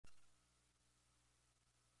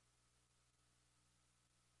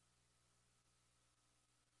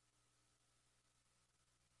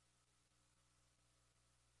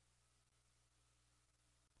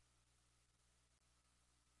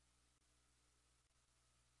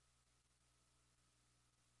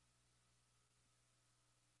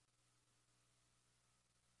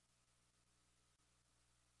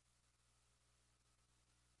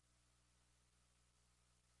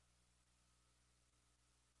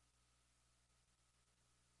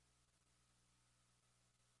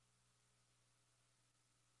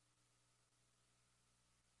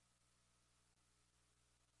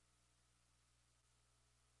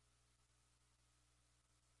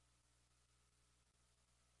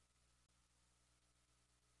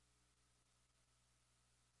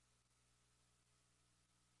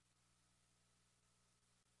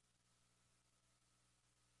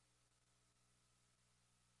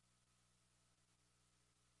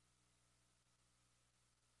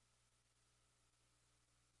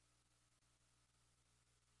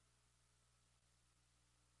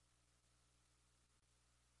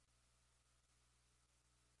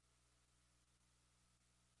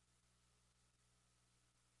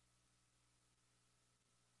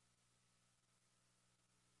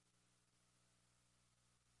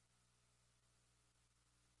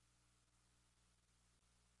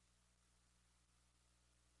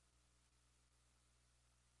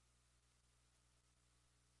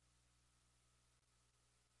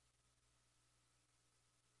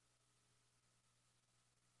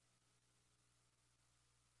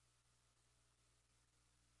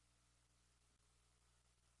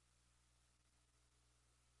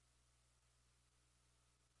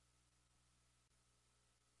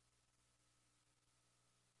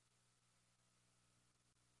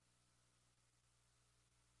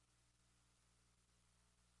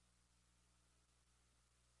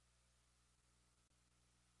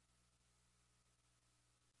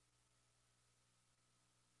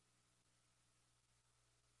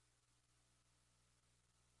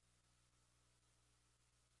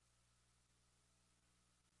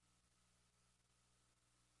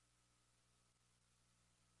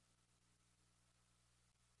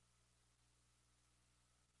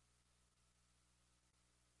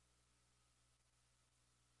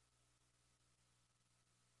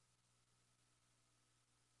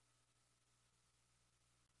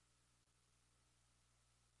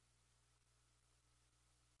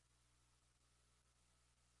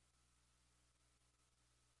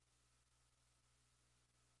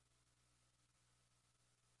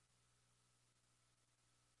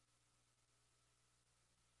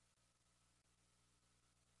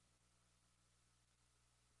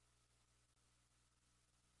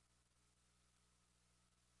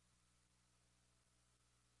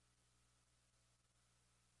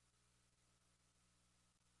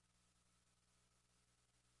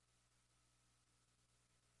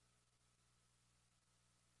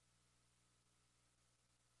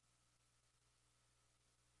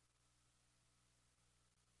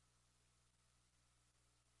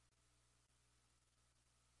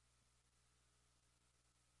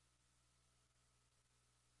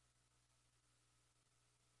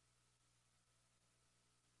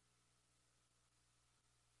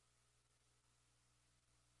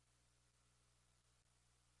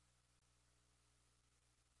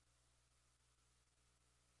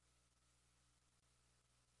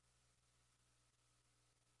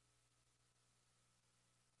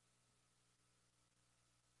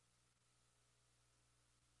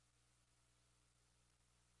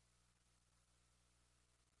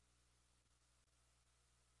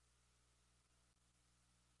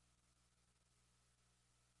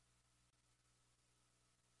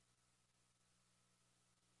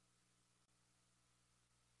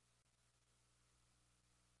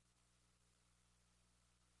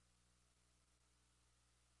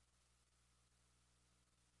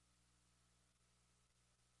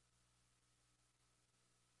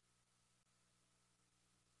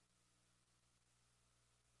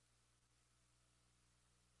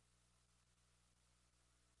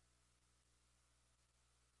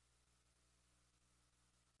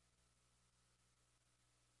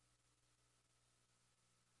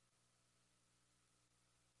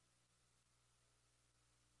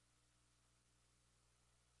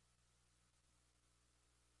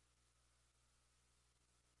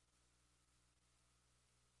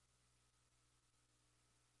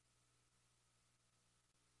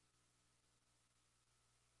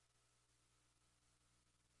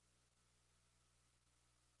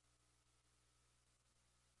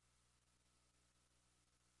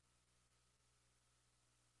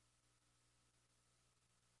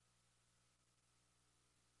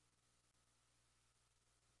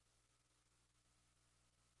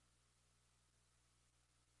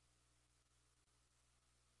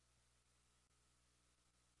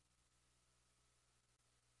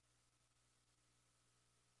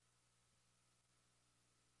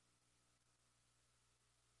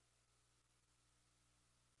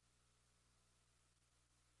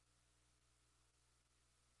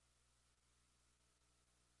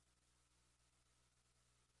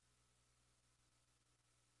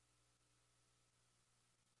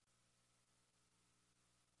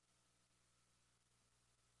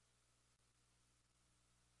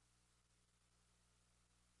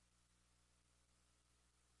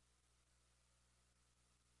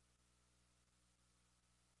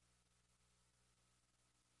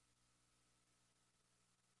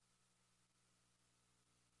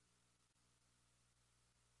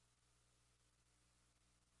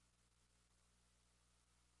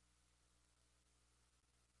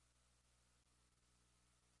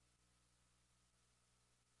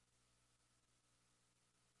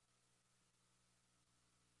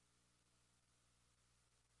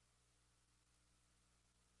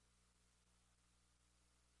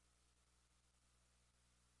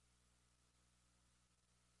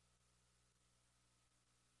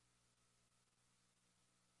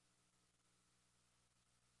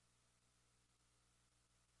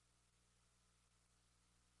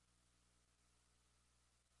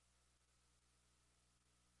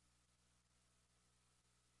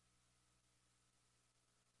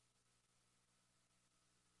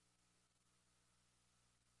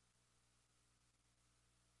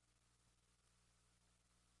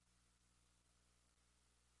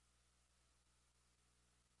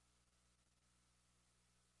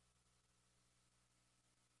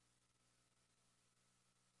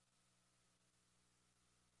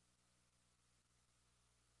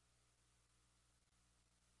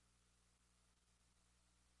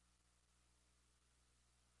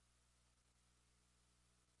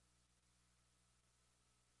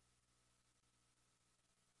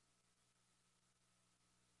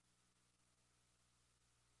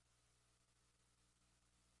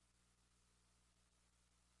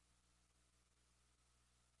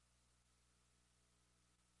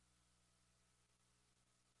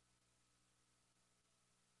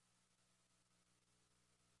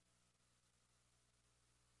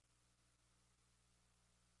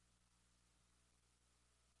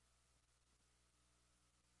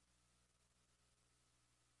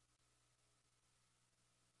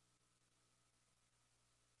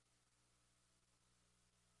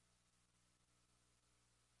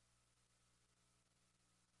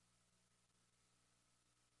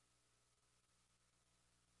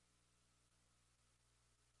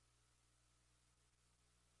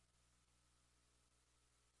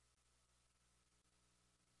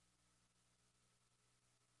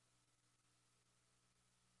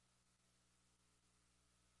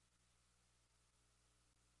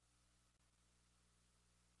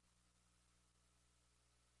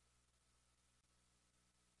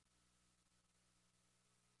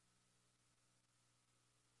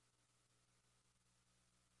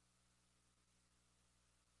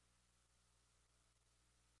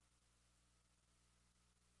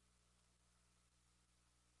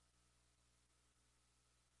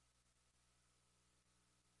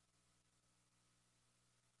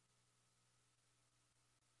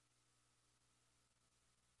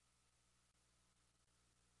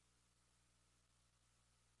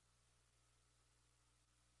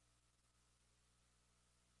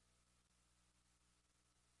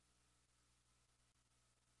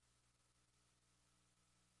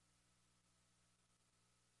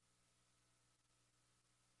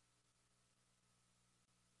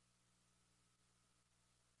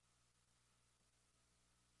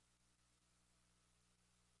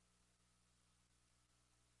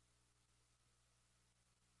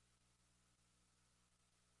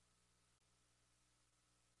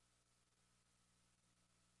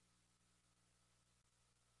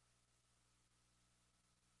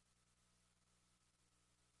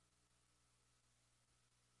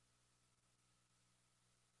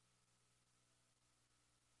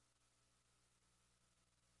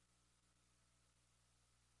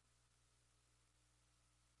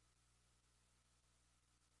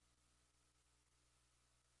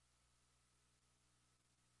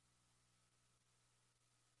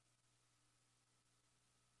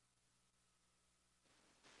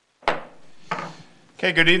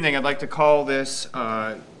Okay, good evening. I'd like to call this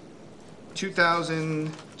February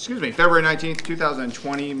 19th,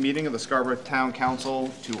 2020 meeting of the Scarborough Town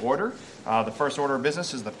Council to order. The first order of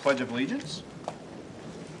business is the Pledge of Allegiance.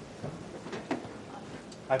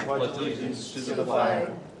 I pledge allegiance to the flag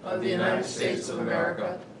of the United States of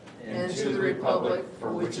America and to the republic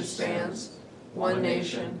for which it stands, one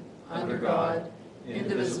nation, under God,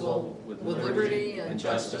 indivisible, with liberty and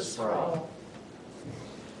justice for all.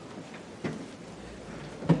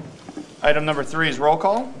 Item number 3 is roll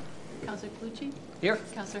call. Councilor Calucci? Here.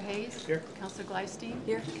 Councilor Hayes? Here. Councilor Gleifstein?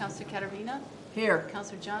 Here. Councilor Caterina? Here.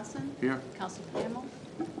 Councilor Johnson? Here. Councilor Campbell?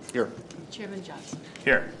 Here. Chairman Johnson.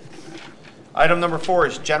 Here. Item number 4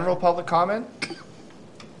 is general public comment.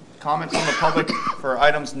 Comment from the public for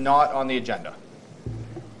items not on the agenda.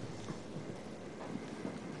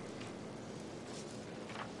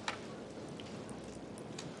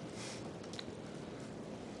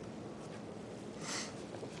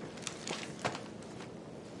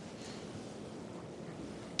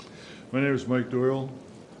 My name is Mike Doyle.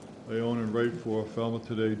 I own and write for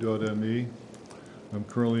FalmouthToday.me. I'm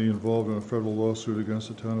currently involved in a federal lawsuit against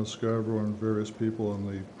the town of Scarborough and various people on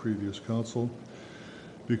the previous council.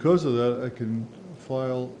 Because of that, I can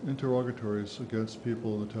file interrogatories against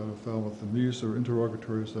people in the town of Falmouth, and these are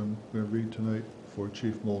interrogatories I'm going to read tonight for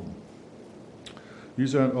Chief Moulton.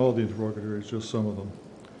 These aren't all the interrogatories, just some of them.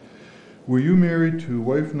 Were you married to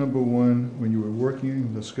wife number 1 when you were working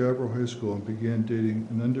in the Scarborough High School and began dating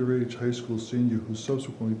an underage high school senior who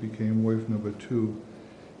subsequently became wife number 2,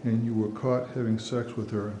 and you were caught having sex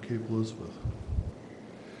with her on Cape Elizabeth?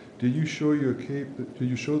 Did you show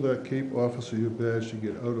that Cape officer your badge to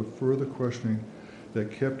get out of further questioning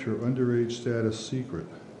that kept her underage status secret?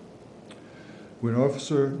 When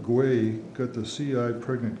Officer Guay got the CI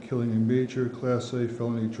pregnant, killing a major Class A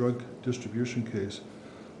felony drug distribution case,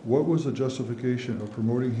 what was the justification of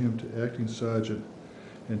promoting him to acting sergeant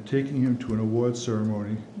and taking him to an award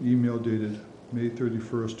ceremony, email dated May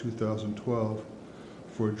 31st, 2012,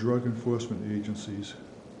 for a drug enforcement agency's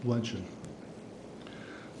luncheon?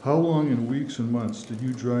 How long in weeks and months did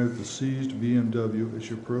you drive the seized BMW as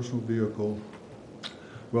your personal vehicle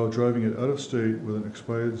while driving it out of state with an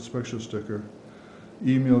expired inspection sticker,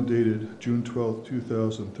 email dated June 12,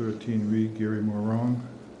 2013, read Gary Morong?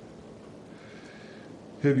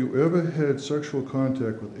 Have you ever had sexual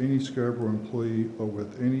contact with any Scarborough employee or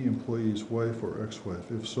with any employee's wife or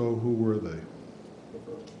ex-wife? If so, who were they?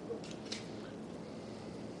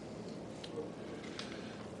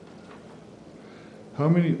 How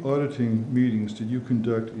many auditing meetings did you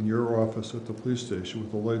conduct in your office at the police station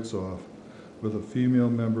with the lights off with a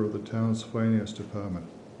female member of the town's finance department?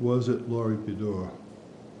 Was it Laurie Bedore?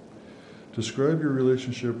 Describe your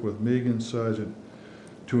relationship with Megan Sargent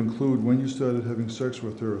to include when you started having sex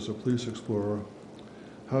with her as a police explorer,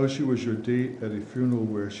 how she was your date at a funeral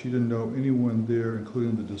where she didn't know anyone there,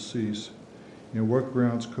 including the deceased, and what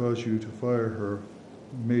grounds caused you to fire her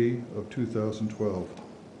May of 2012.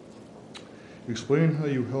 Explain how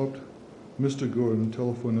you helped Mr. Gordon,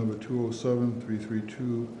 telephone number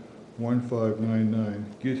 207-332-1599,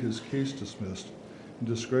 get his case dismissed, and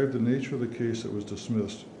describe the nature of the case that was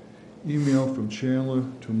dismissed. Email from Chandler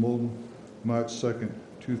to Moulton, March 2nd,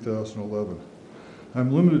 2011.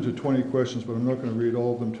 I'm limited to 20 questions, but I'm not going to read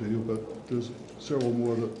all of them to you, but there's several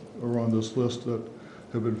more that are on this list that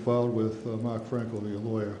have been filed with Mark Frankel, the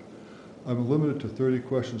lawyer. I'm limited to 30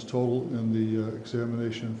 questions total in the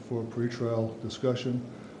examination for pretrial discussion.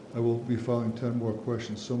 I will be filing 10 more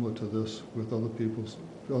questions similar to this with other people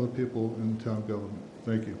in town government.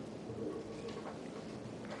 Thank you.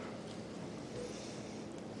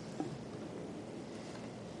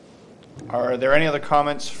 Are there any other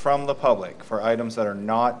comments from the public for items that are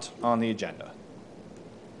not on the agenda?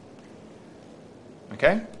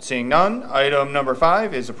 Okay, seeing none, item number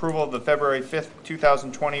 5 is approval of the February 5th,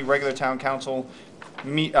 2020 regular town council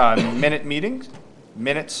minutes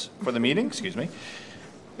for the meeting, excuse me.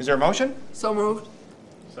 Is there a motion? So moved.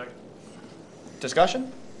 Second. Discussion?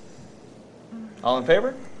 All in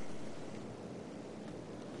favor?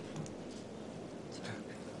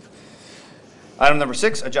 Item number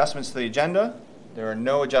 6, adjustments to the agenda. There are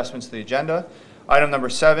no adjustments to the agenda. Item number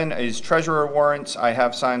 7 is treasurer warrants. I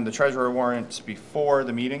have signed the treasurer warrants before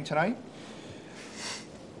the meeting tonight.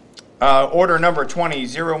 Order number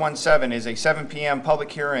 20017 is a 7 p.m.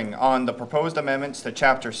 public hearing on the proposed amendments to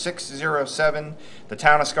Chapter 607, the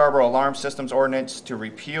Town of Scarborough Alarm Systems Ordinance, to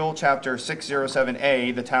repeal Chapter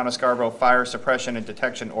 607A, the Town of Scarborough Fire Suppression and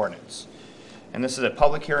Detection Ordinance. And this is a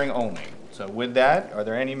public hearing only. So with that, are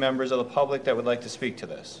there any members of the public that would like to speak to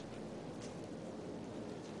this?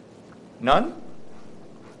 None?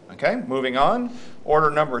 Okay, moving on.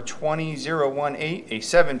 Order number 20018, a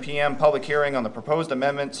 7 p.m. public hearing on the proposed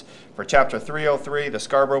amendments for Chapter 303, the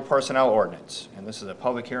Scarborough Personnel Ordinance. And this is a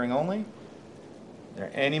public hearing only. Are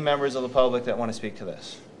there any members of the public that want to speak to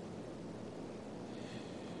this?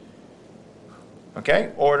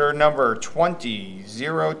 Okay, order number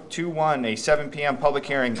 20021, a 7 p.m. public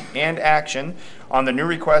hearing and action on the new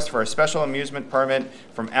request for a special amusement permit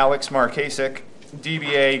from Alex Markasik,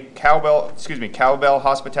 DBA Cowbell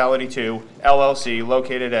Hospitality 2, LLC,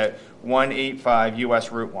 located at 185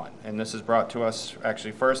 US Route 1. And this is brought to us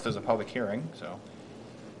actually first as a public hearing, so.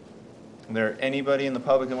 Is there anybody in the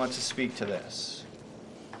public that wants to speak to this?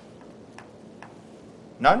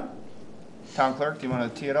 None? Town Clerk, do you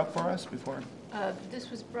want to tee it up for us before? This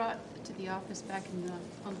was brought to the office back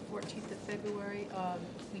on the 14th of February.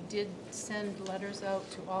 We did send letters out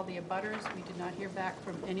to all the abutters. We did not hear back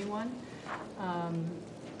from anyone.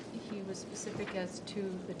 He was specific as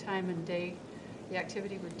to the time and date the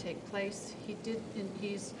activity would take place.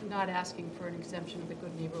 He's not asking for an exemption of the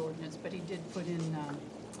Good Neighbor Ordinance, but he did put in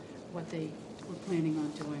what they were planning on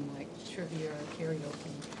doing, like trivia or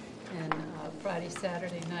karaoke, and Friday,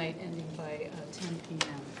 Saturday night, ending by 10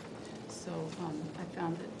 p.m. So I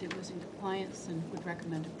found that it was in compliance and would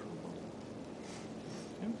recommend approval.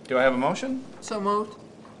 Do I have a motion? So moved.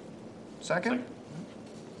 Second?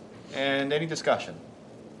 And any discussion?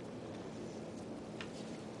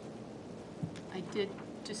 I did,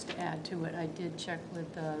 just to add to it, I did check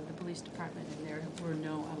with the police department, and there were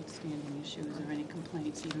no outstanding issues or any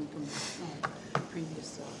complaints, even from the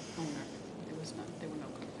previous owner. There were no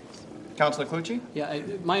complaints. Councilor Clucci? Yeah,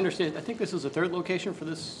 my understanding, I think this is the third location for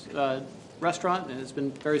this restaurant, and it's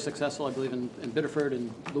been very successful, I believe, in Biddeford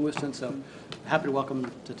and Lewiston, so happy to welcome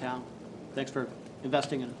them to town. Thanks for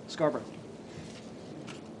investing in Scarborough.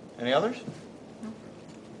 Any others? No.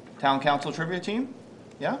 Town Council Trivia Team?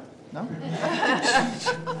 Yeah? No?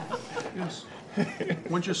 Yes.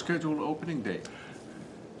 When's your scheduled opening date?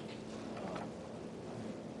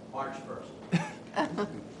 March 1st.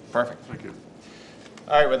 Perfect. Thank you.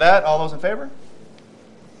 All right, with that, all those in favor?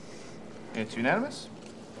 It's unanimous.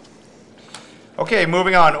 Okay,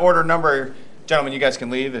 moving on. Order number, gentlemen, you guys can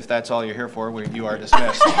leave if that's all you're here for. You are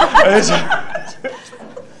dismissed.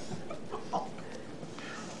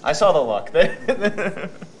 I saw the look.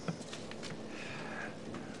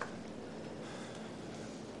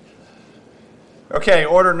 Okay,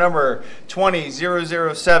 order number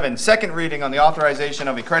 20007, second reading on the authorization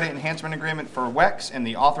of a credit enhancement agreement for WEX and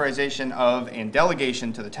the authorization of and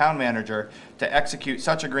delegation to the town manager to execute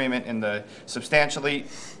such agreement in substantially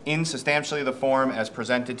the form as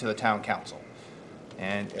presented to the town council.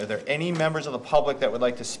 And are there any members of the public that would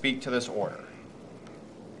like to speak to this order?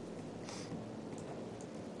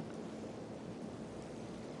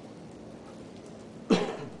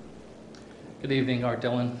 Good evening, Art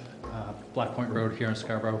Dillon, Black Point Road here in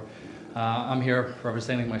Scarborough. I'm here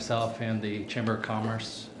representing myself and the Chamber of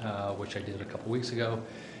Commerce, which I did a couple weeks ago,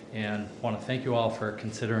 and want to thank you all for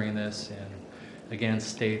considering this, and again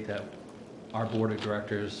state that our board of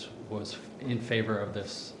directors was in favor of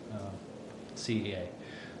this CEA.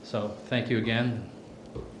 So thank you again.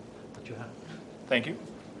 What you have. Thank you.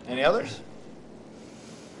 Any others?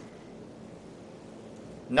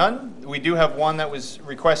 None? We do have one that was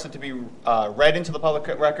requested to be read into the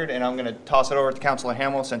public record, and I'm going to toss it over to Councilor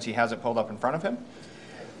Hamill since he has it pulled up in front of him.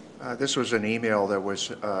 This was an email that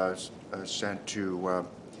was sent to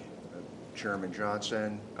Chairman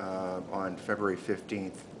Johnson on February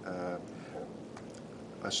 15th.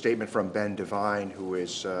 A statement from Ben Devine, who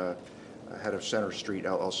is head of Center Street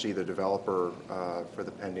LLC, the developer for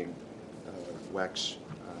the pending WEX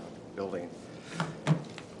building.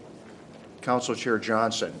 Council Chair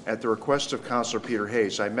Johnson, at the request of Councilor Peter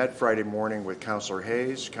Hayes, I met Friday morning with Councilor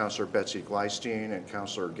Hayes, Councilor Betsy Gleistein, and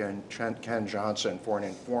Councilor Ken Johnson for an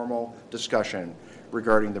informal discussion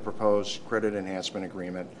regarding the proposed credit enhancement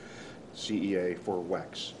agreement, CEA, for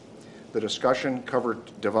WEX. The discussion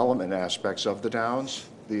covered development aspects of the Downs,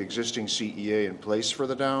 the existing CEA in place for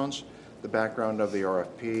the Downs, the background of the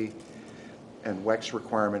RFP, and WEX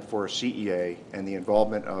requirement for a CEA, and the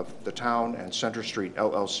involvement of the town and Center Street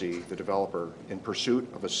LLC, the developer, in pursuit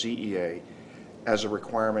of a CEA as a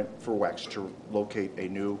requirement for WEX to locate a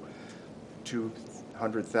new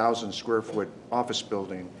 200,000 square foot office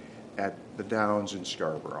building at the Downs in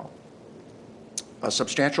Scarborough. A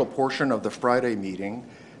substantial portion of the Friday meeting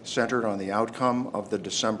centered on the outcome of the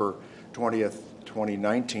December 20th,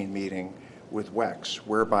 2019 meeting with WEX,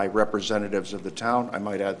 whereby representatives of the town, I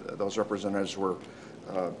might add those representatives were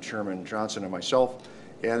Chairman Johnson and myself,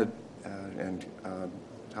 and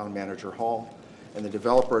Town Manager Hall, and the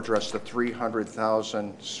developer addressed the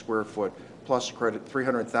 300,000 square foot plus credit,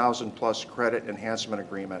 300,000 plus credit enhancement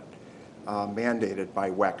agreement mandated by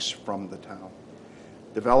WEX from the town.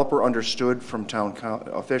 Developer understood from town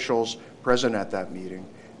officials present at that meeting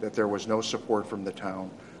that there was no support from the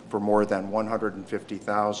town for more than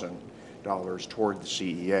 $150,000 toward the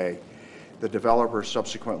CEA. The developer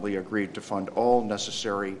subsequently agreed to fund all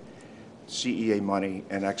necessary CEA money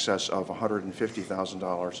in excess of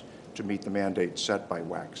 $150,000 to meet the mandate set by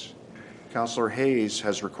WEX. Councilor Hayes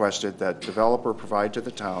has requested that developer provide to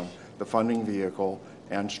the town the funding vehicle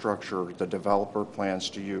and structure the developer plans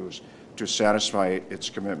to use to satisfy its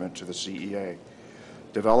commitment to the CEA.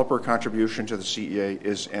 Developer contribution to the CEA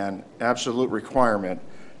is an absolute requirement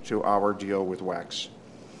to our deal with WEX.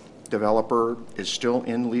 Developer is still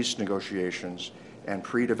in lease negotiations and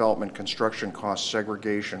pre-development construction cost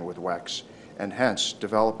segregation with WEX, and hence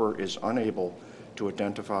developer is unable to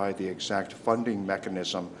identify the exact funding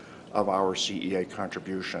mechanism of our CEA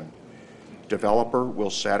contribution. Developer will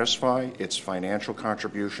satisfy its financial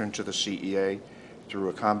contribution to the CEA through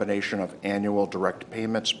a combination of annual direct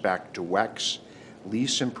payments back to WEX,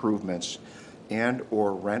 lease improvements,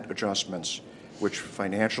 and/or rent adjustments which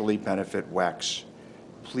financially benefit WEX.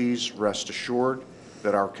 Please rest assured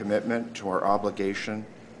that our commitment to our obligation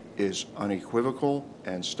is unequivocal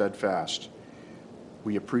and steadfast.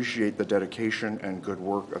 We appreciate the dedication and good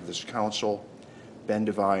work of this council. Ben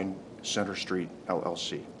Devine, Center Street,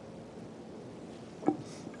 LLC.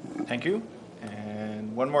 Thank you.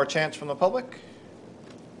 And one more chance from the public?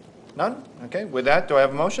 None? Okay, with that, do I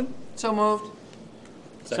have a motion? So moved.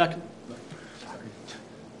 Second.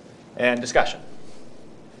 And discussion.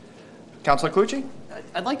 Councilor Clucci?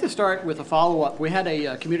 I'd like to start with a follow-up. We had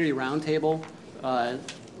a community roundtable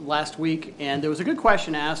last week, and there was a good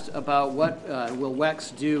question asked about what will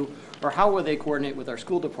WEX do, or how will they coordinate with our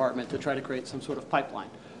school department to try to create some sort of pipeline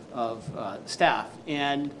of staff.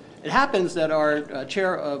 And it happens that our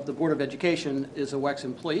chair of the Board of Education is a WEX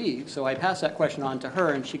employee, so I passed that question on to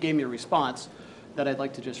her, and she gave me a response that I'd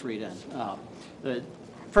like to just read in. The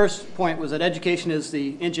first point was that education is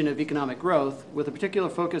the engine of economic growth. With a particular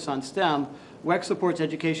focus on STEM, WEX supports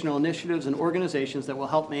educational initiatives and organizations that will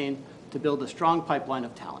help Maine to build a strong pipeline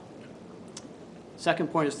of talent.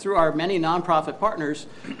 Second point is, through our many nonprofit partners,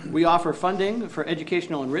 we offer funding for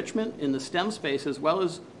educational enrichment in the STEM space, as well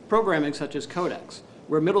as programming such as Codex,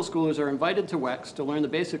 where middle schoolers are invited to WEX to learn the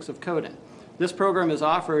basics of coding. This program is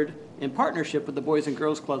offered in partnership with the Boys and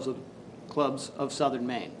Girls Clubs of Southern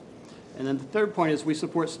Maine. And then the third point is we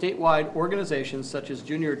support statewide organizations such as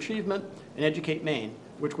Junior Achievement and Educate Maine,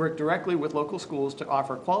 which work directly with local schools to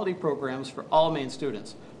offer quality programs for all Maine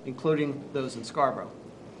students, including those in Scarborough.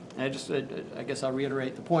 And I guess I'll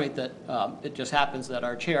reiterate the point that it just happens that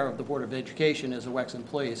our chair of the Board of Education is a WEX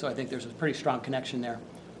employee, so I think there's a pretty strong connection there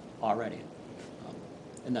already.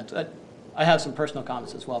 And that's, I have some personal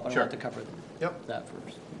comments as well, but Sure. I want to cover that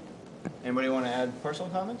first. Anybody want to add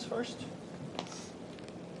personal comments first?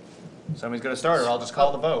 Somebody's going to start, or I'll just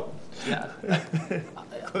call the vote. Yeah.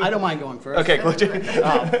 I don't mind going first. Okay,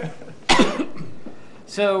 Clucci.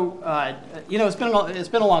 So, you know, it's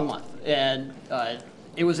been a long month, and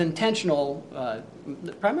it was intentional,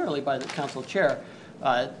 primarily by the council chair,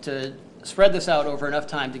 to spread this out over enough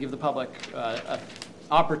time to give the public an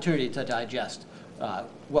opportunity to digest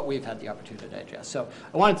what we've had the opportunity to digest. So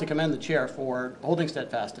I wanted to commend the chair for holding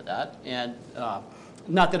steadfast to that, and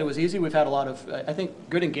not that it was easy. We've had a lot of, I think,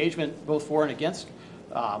 good engagement both for and against,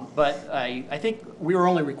 but I think we were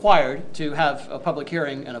only required to have a public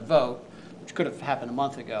hearing and a vote, which could have happened a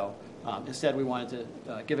month ago. Instead, we wanted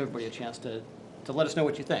to give everybody a chance to let us know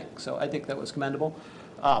what you think. So I think that was commendable.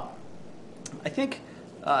 I think,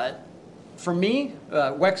 for me,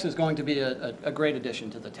 WEX is going to be a great addition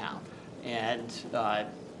to the town. And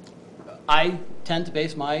I tend to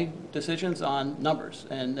base my decisions on numbers,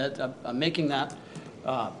 and that, I'm making that,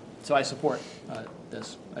 so I support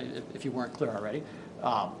this, if you weren't clear already.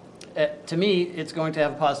 To me, it's going to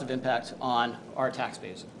have a positive impact on our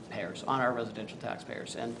taxpayers, on our residential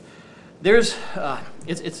taxpayers. And there's,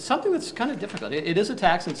 it's something that's kind of difficult. It is a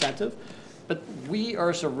tax incentive, but we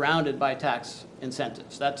are surrounded by tax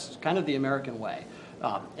incentives. That's kind of the American way.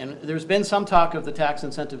 And there's been some talk of the tax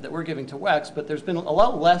incentive that we're giving to WEX, but there's been a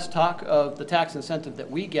lot less talk of the tax incentive that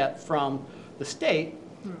we get from the state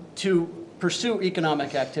to pursue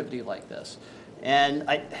economic activity like this. And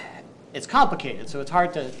it's complicated, so it's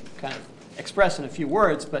hard to kind of express in a few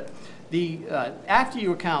words, but after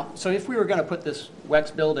you account, so if we were going to put this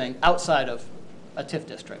WEX building outside of a TIF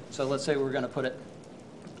district, so let's say we're going to put it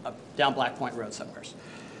down Black Point Road somewhere.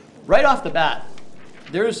 Right off the bat,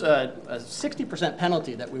 there's a 60%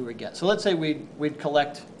 penalty that we would get. So let's say we'd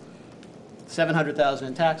collect $700,000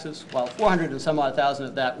 in taxes, well, 400 and some odd thousand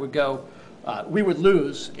of that would go, we would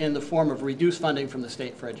lose in the form of reduced funding from the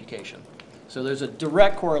state for education. So there's a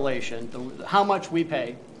direct correlation, how much we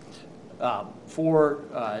pay for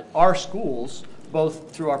our schools,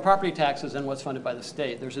 both through our property taxes and what's funded by the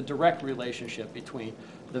state. There's a direct relationship between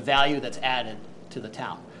the value that's added to the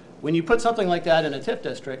town. When you put something like that in a TIF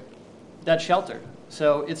district, that's sheltered.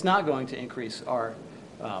 So it's not going to increase our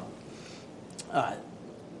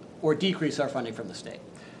or decrease our funding from the state.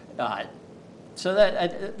 So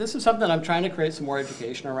that this is something I'm trying to create some more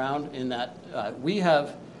education around, in that we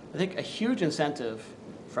have, I think, a huge incentive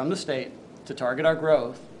from the state to target our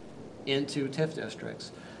growth into TIF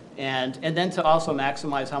districts, and then to also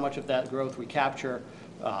maximize how much of that growth we capture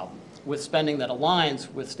with spending that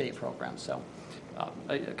aligns with state programs. So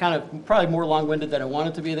kind of probably more long-winded than I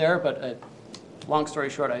wanted to be there, but long story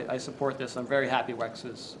short, I support this. I'm very happy WEX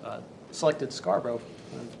has selected Scarborough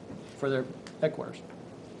for their headquarters.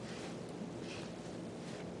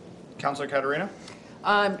 Councilor Caterina?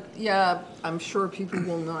 Yeah, I'm sure people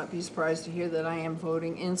will not be surprised to hear that I am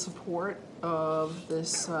voting in support of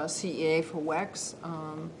this CEA for WEX.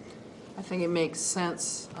 I think it makes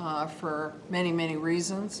sense for many, many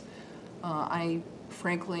reasons. I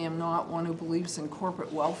frankly am not one who believes in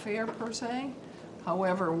corporate welfare per se.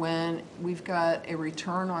 However, when we've got a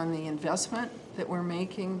return on the investment that we're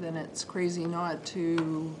making, then it's crazy not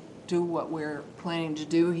to do what we're planning to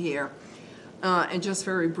do here. And just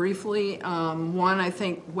very briefly, one, I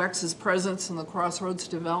think WEX's presence in the Crossroads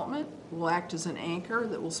development will act as an anchor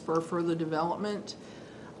that will spur further development,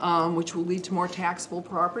 which will lead to more taxable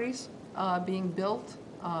properties being built.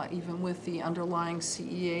 Even with the underlying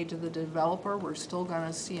CEA to the developer, we're still going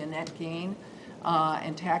to see a net gain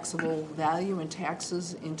and taxable value and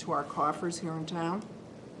taxes into our coffers here in town.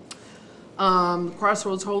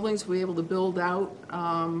 Crossroads Holdings will be able to build out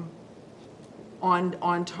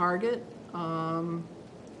on target.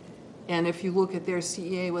 And if you look at their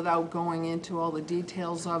CEA without going into all the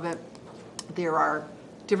details of it, there are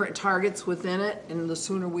different targets within it, and the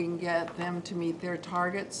sooner we can get them to meet their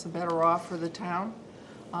targets, the better off for the town,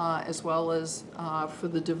 as well as for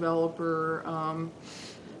the developer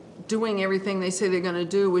doing everything they say they're going to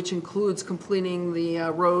do, which includes completing the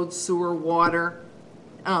roads, sewer, water,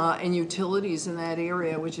 and utilities in that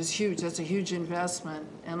area, which is huge. That's a huge investment.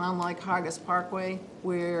 And unlike Hargis Parkway,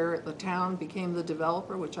 where the town became the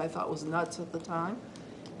developer, which I thought was nuts at the time,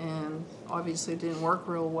 and obviously didn't work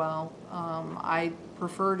real well, I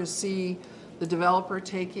prefer to see the developer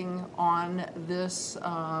taking on this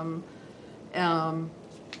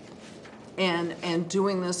and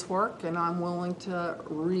doing this work, and I'm willing to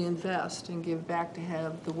reinvest and give back to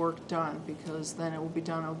have the work done, because then it will be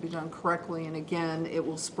done correctly, and again, it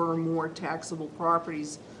will spur more taxable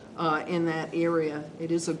properties in that area.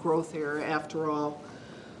 It is a growth area after all.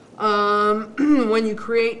 When you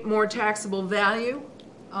create more taxable value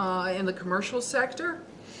in the commercial sector,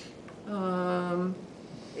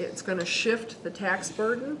 it's going to shift the tax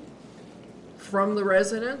burden from the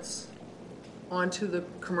residents onto the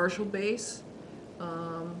commercial base.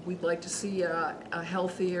 We'd like to see a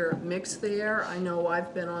healthier mix there. I know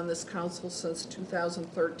I've been on this council since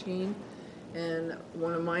 2013, and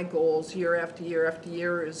one of my goals year after year after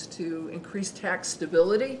year is to increase tax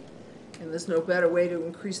stability, and there's no better way to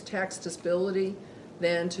increase tax stability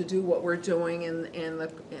than to do what we're doing in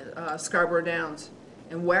the Scarborough Downs.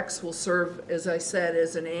 And WEX will serve, as I said,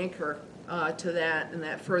 as an anchor to that and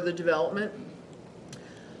that further development.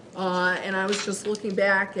 And I was just looking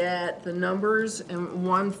back at the numbers, and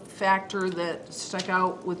one factor that stuck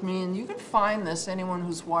out with me, and you can find this, anyone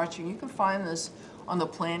who's watching, you can find this on the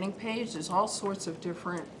planning page. There's all sorts of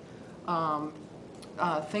different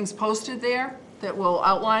things posted there that will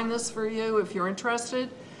outline this for you if you're interested.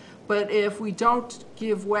 But if we don't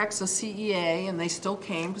give WEX a CEA, and they still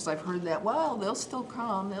came, because I've heard that, well, they'll still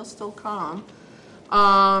come,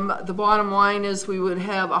 the bottom line is we would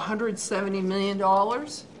have $170 million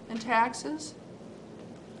in taxes.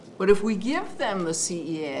 But if we give them the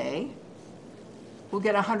CEA, we'll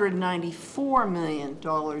get $194 million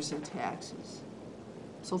in taxes.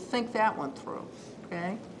 So think that one through,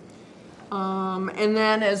 okay? And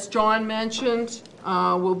then, as John mentioned,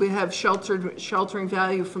 we'll have sheltering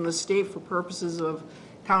value from the state for purposes of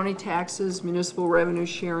county taxes, municipal revenue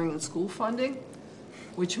sharing, and school funding,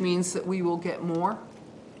 which means that we will get more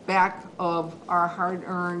back of our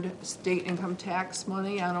hard-earned state income tax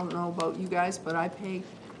money. I don't know about you guys, but I pay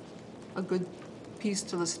a good piece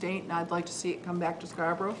to the state, and I'd like to see it come back to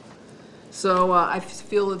Scarborough. So I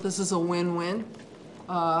feel that this is a win-win.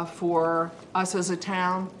 for us as a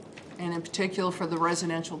town, and in particular for the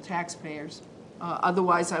residential taxpayers.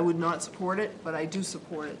 Otherwise, I would not support it, but I do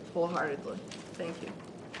support it wholeheartedly. Thank you.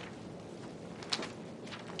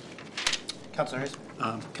 Councilor Hayes?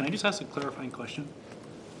 Can I just ask a clarifying question?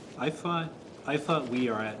 I thought we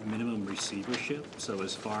are at minimum receivership, so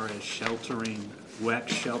as far as sheltering, WEC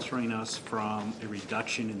sheltering us from a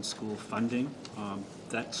reduction in school funding,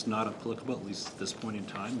 that's not applicable, at least at this point in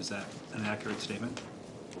time. Is that an accurate statement?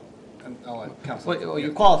 And I'll let Councilor. Well,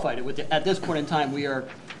 you qualified it. At this point in time, we are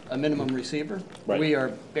a minimum receiver. Right. We are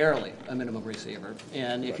barely a minimum receiver.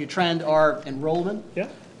 And if you trend our enrollment Yeah,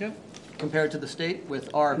 yeah. compared to the state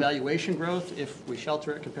with our evaluation growth, if we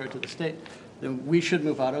shelter it compared to the state, then we should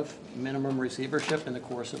move out of minimum receivership in the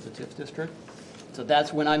course of the TIF district. So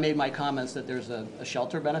that's when I made my comments that there's a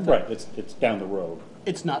shelter benefit. Right, it's down the road,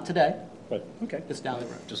 It's not today. but, okay. It's down the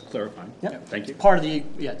road. Just clarifying. Yep. Thank you. It's part of the,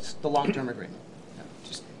 it's the long-term agreement.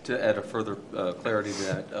 Just to add a further clarity to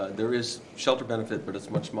that, there is shelter benefit, but it's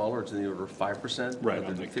much smaller. It's in the order of 5%. Right, rather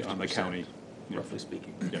on than the 50%, county. Yeah. roughly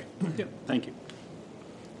speaking. Yeah, yeah, thank you.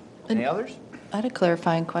 Any others? I had a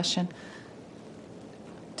clarifying question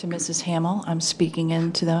to Mrs. Hamill. I'm speaking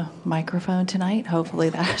into the microphone tonight. Hopefully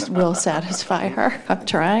that will satisfy her. I'm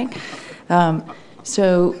trying.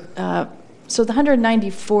 So the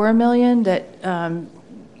 194 million that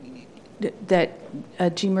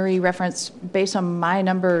Jean Marie referenced, based on my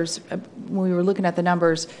numbers, when we were looking at the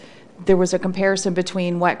numbers, there was a comparison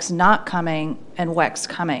between WEX not coming and WEX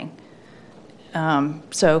coming.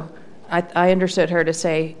 So I understood her to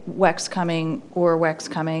say WEX coming or WEX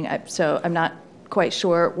coming, so I'm not quite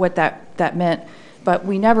sure what that meant. But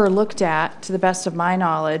we never looked at, to the best of my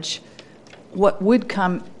knowledge, what would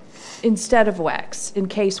come instead of WEX, in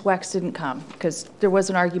case WEX didn't come, because there was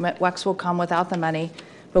an argument WEX will come without the money,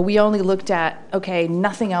 but we only looked at, okay,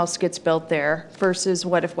 nothing else gets built there versus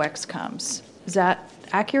what if WEX comes. Is that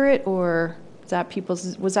accurate, or is that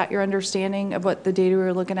was that your understanding of what the data we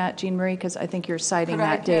were looking at, Jean Marie? Because I think you're citing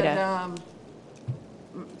that data.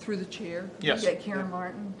 Through the chair, Yes. get Karen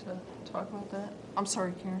Martin to talk about that? I'm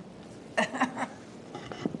sorry, Karen.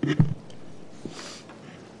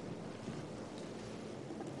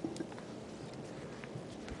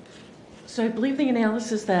 So I believe the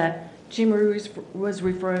analysis that Jean Marie was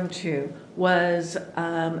referring to was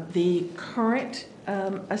the current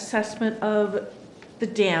assessment of the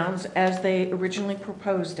downs as they originally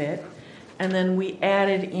proposed it, and then we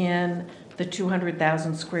added in the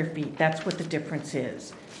 200,000 square feet. That's what the difference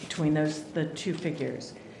is between the two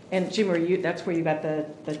figures. And Jean Marie, that's where you got the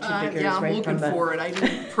two figures, Yeah, I'm right? looking for it. I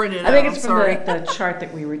didn't print it out. I think it's I'm from sorry. the chart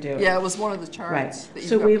that we were doing. Yeah, it was one of the Right. charts that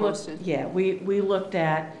So you we got looked, posted. yeah, we looked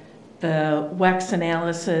at the WEX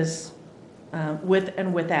analysis with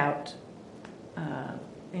and without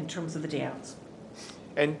in terms of the downs.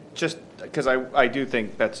 And just, because I do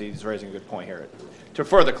think Betsy's raising a good point here. To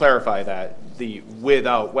further clarify that, the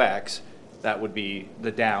without WEX, that would be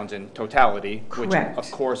the downs in totality, which Correct. of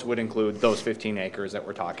course would include those 15 acres that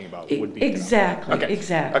we're talking about would be. Exactly, Okay.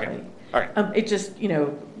 exactly. Okay, all right. It just,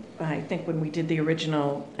 I think when we did the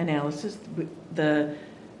original analysis, the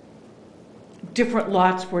different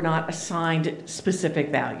lots were not assigned specific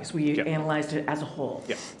values. We Yep. analyzed it as a whole.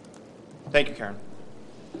 Yeah. Thank you, Karen.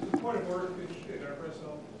 Point of order, could you identify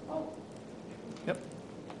yourself? Yep.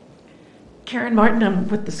 Karen Martin, I'm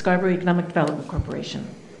with the Scarborough Economic Development Corporation.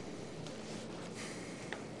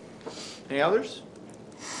 Any others?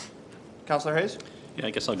 Councilor Hayes? Yeah,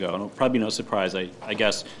 I guess I'll go. It'll probably be no surprise. I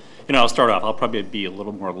guess, I'll start off. I'll probably be a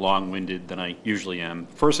little more long-winded than I usually am.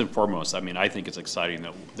 First and foremost, I think it's exciting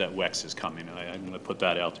that WEX is coming. I'm going to put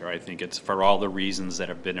that out there. I think it's for all the reasons that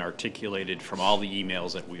have been articulated from all the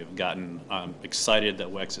emails that we have gotten. I'm excited that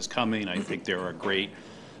WEX is coming. I think they're a great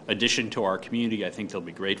addition to our community. I think they'll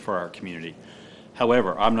be great for our community.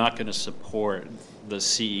 However, I'm not going to support the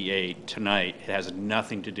CEA tonight. It has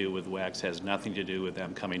nothing to do with WEX, has nothing to do with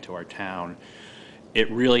them coming to our town. It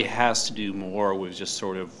really has to do more with just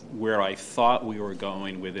sort of where I thought we were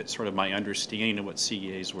going with it, sort of my understanding of what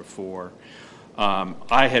CEAs were for.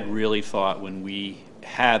 I had really thought when we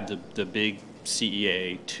had the big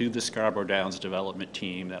CEA to the Scarborough Downs development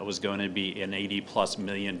team that was going to be an $80+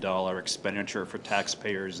 million expenditure for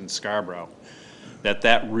taxpayers in Scarborough,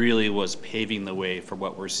 that really was paving the way for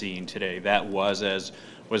what we're seeing today. That was, as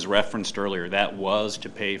was referenced earlier, that was to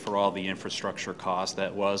pay for all the infrastructure costs,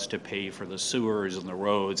 that was to pay for the sewers and the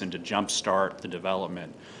roads and to jumpstart the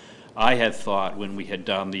development. I had thought when we had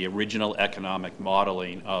done the original economic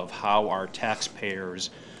modeling of how our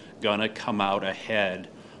taxpayers gonna come out ahead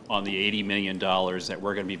on the $80 million that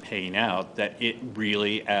we're gonna be paying out, that it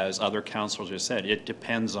really, as other councilors have said, it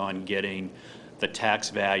depends on getting the tax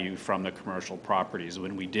value from the commercial properties.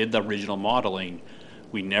 When we did the original modeling,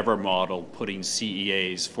 we never modeled putting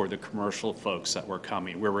CEAs for the commercial folks that were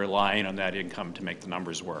coming. We're relying on that income to make the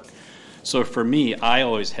numbers work. So for me, I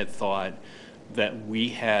always had thought that we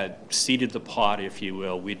had seeded the pot, if you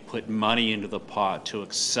will. We'd put money into the pot to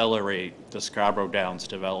accelerate the Scarborough Downs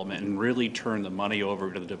development and really turn the money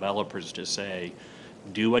over to the developers to say,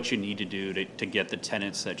 do what you need to do to get the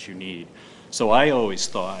tenants that you need. So I always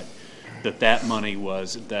thought that money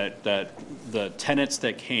was, that the tenants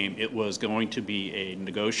that came, it was going to be a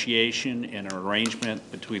negotiation and an arrangement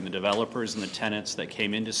between the developers and the tenants that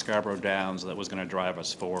came into Scarborough Downs that was going to drive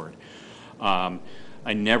us forward.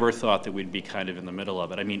 I never thought that we'd be kind of in the middle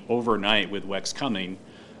of it. I mean, overnight with WEX coming,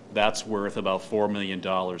 that's worth about $4 million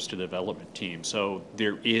to the development team. So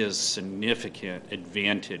there is significant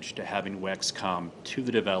advantage to having WEX come to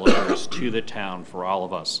the developers, to the town, for all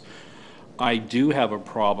of us. I do have a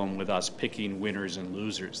problem with us picking winners and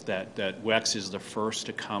losers, that WEX is the first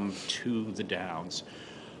to come to the Downs.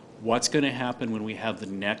 What's going to happen when we have the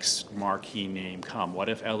next marquee name come? What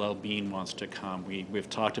if LL Bean wants to come? We've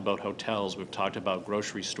talked about hotels, we've talked about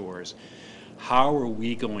grocery stores. How are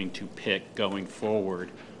we going to pick going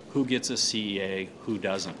forward who gets a CEA, who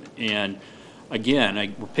doesn't? And again,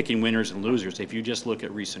 we're picking winners and losers. If you just look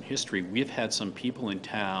at recent history, we've had some people in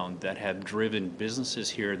town that have driven businesses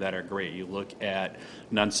here that are great. You look at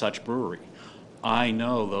None Such Brewery. I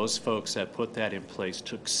know those folks that put that in place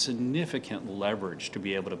took significant leverage to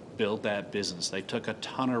be able to build that business. They took a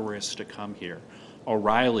ton of risks to come here.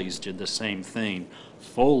 O'Reilly's did the same thing.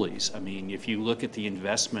 Foley's, I mean, if you look at the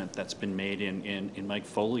investment that's been made in Mike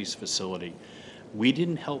Foley's facility, we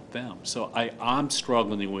didn't help them. So I'm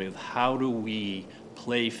struggling with how do we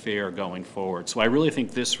play fair going forward. So I really think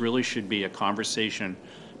this really should be a conversation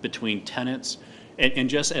between tenants and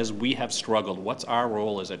just as we have struggled, what's our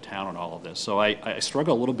role as a town in all of this? So I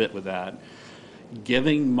struggle a little bit with that.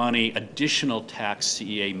 Giving money, additional tax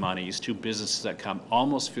CEA monies to businesses that come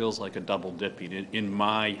almost feels like a double dipping, in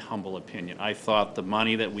my humble opinion. I thought the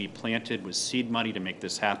money that we planted was seed money to make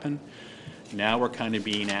this happen. Now we're kind of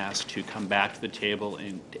being asked to come back to the table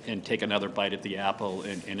and take another bite at the apple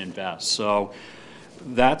and invest. So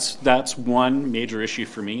that's one major issue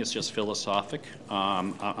for me. It's just philosophic.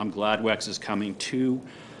 I'm glad WEX is coming too.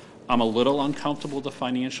 I'm a little uncomfortable with the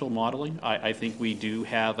financial modeling. I think we do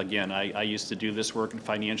have, again, I used to do this work in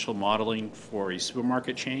financial modeling for a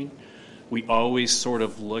supermarket chain. We always sort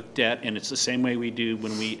of looked at, and it's the same way we do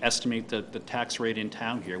when we estimate the tax rate in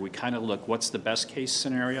town here. We kind of look, what's the best case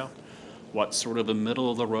scenario? What's sort of the middle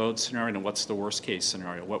of the road scenario, and what's the worst case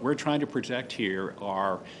scenario? What we're trying to project here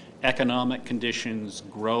are economic conditions,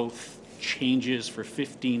 growth, changes for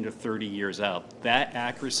 15 to 30 years out. That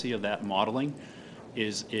accuracy of that modeling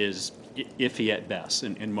is iffy at best,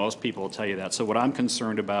 and most people will tell you that. So what I'm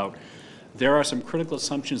concerned about, there are some critical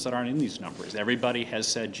assumptions that aren't in these numbers. Everybody has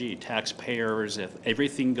said, gee, taxpayers, if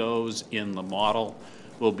everything goes in the model,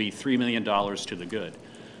 will be $3 million to the good.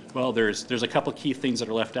 Well, there's a couple key things that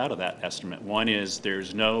are left out of that estimate. One is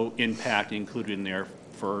there's no impact included in there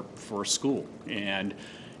for school. And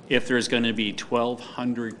if there's going to be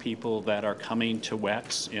 1,200 people that are coming to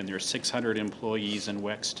WEX and there's 600 employees in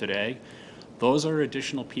WEX today, those are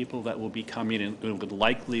additional people that will be coming in and would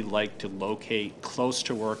likely like to locate close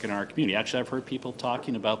to work in our community. Actually, I've heard people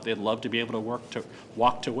talking about they'd love to be able to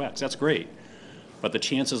walk to WEX. That's great. But the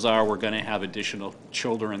chances are we're going to have additional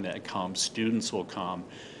children that come, students will come.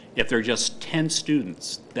 If there are just 10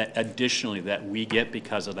 students that additionally that we get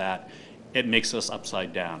because of that, it makes us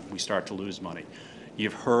upside down. We start to lose money.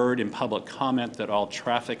 You've heard in public comment that all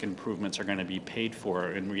traffic improvements are going to be paid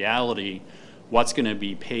for. In reality, what's going to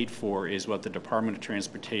be paid for is what the Department of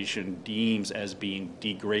Transportation deems as being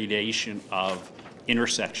degradation of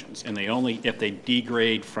intersections. And if they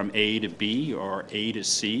degrade from A to B or A to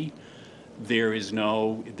C, there is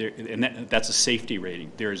no, that's a safety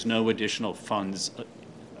rating. There is no additional funds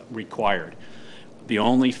required. The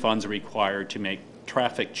only funds required to make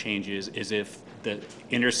traffic changes is if the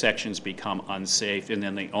intersections become unsafe, and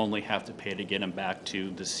then they only have to pay to get them back to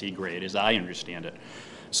the C grade, as I understand it.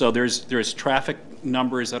 So there's traffic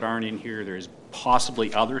numbers that aren't in here. There's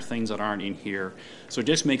possibly other things that aren't in here. So it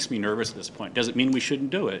just makes me nervous at this point. Doesn't mean we shouldn't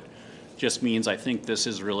do it. Just means I think this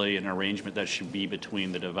is really an arrangement that should be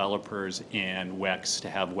between the developers and WEX to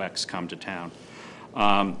have WEX come to town.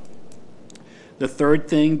 The third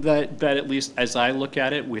thing that at least as I look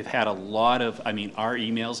at it, we've had a lot of, our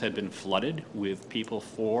emails have been flooded with people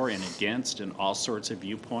for and against and all sorts of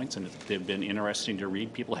viewpoints, and they've been interesting to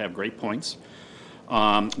read. People have great points.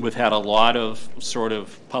 We've had a lot of sort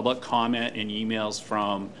of public comment and emails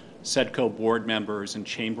from SEDCO board members and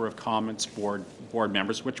Chamber of Commerce board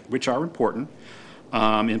members, which are important,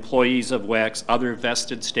 employees of WEX, other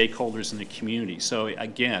vested stakeholders in the community. So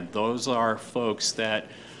again, those are folks that,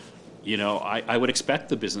 you know, I would expect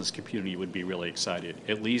the business community would be really excited,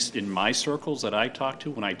 at least in my circles that I talk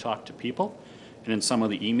to when I talk to people. And in some of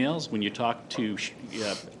the emails, when you talk to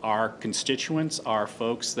our constituents, are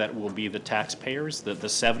folks that will be the taxpayers, the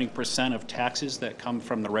 70% of taxes that come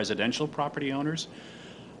from the residential property owners.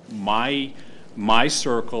 My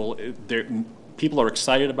circle, people are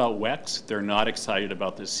excited about WEX. They're not excited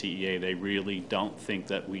about the CEA. They really don't think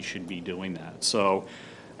that we should be doing that. So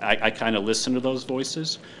I kind of listen to those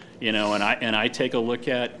voices. You know, and I take a look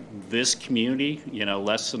at this community, you know,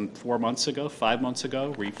 less than 5 months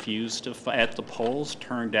ago, refused to, at the polls,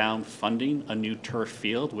 turn down funding a new turf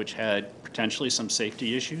field, which had potentially some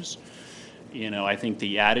safety issues. You know, I think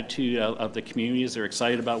the attitude of the community is they're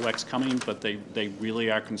excited about WEX coming, but they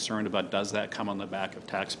really are concerned about, does that come on the back of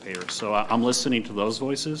taxpayers? So I'm listening to those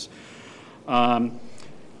voices.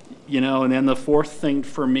 You know, and then the fourth thing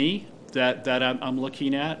for me that I'm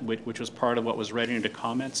looking at, which was part of what was read into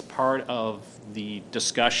comments, part of the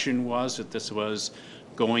discussion was that this was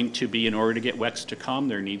going to be, in order to get WEX to come,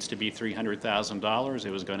 there needs to be $300,000.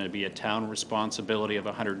 It was going to be a town responsibility of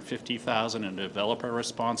 $150,000 and a developer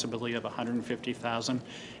responsibility of $150,000.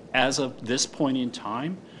 As of this point in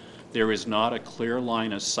time, there is not a clear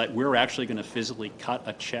line of sight. We're actually going to physically cut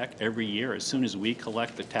a check every year. As soon as we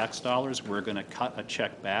collect the tax dollars, we're going to cut a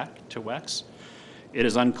check back to WEX. It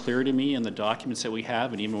is unclear to me in the documents that we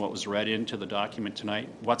have, and even what was read into the document tonight,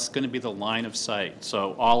 what's going to be the line of sight.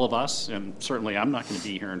 So all of us, and certainly I'm not going to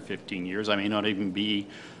be here in 15 years, I may not even be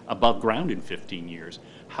above ground in 15 years.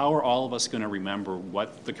 How are all of us going to remember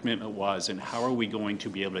what the commitment was, and how are we going to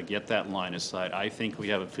be able to get that line of sight? I think we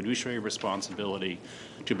have a fiduciary responsibility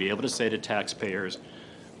to be able to say to taxpayers,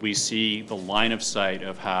 we see the line of sight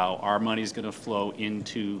of how our money is going to flow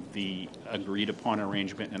into the agreed upon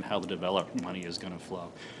arrangement and how the developed money is going to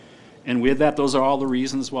flow. And with that, those are all the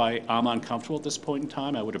reasons why I'm uncomfortable at this point in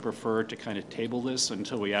time. I would have preferred to kind of table this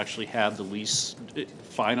until we actually have the lease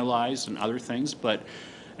finalized and other things.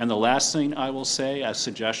 And the last thing I will say, a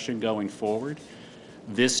suggestion going forward,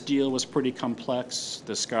 this deal was pretty complex.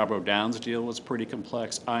 The Scarborough Downs deal was pretty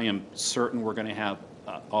complex. I am certain we're going to have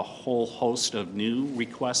a whole host of new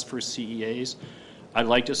requests for CEAs. I'd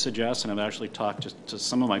like to suggest, and I've actually talked to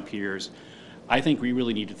some of my peers, I think we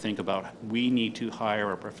really need to think about, we need to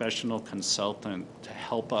hire a professional consultant to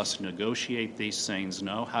help us negotiate these things,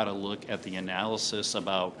 know how to look at the analysis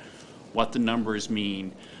about what the numbers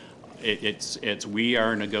mean. We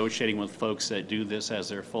are negotiating with folks that do this as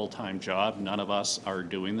their full-time job. None of us are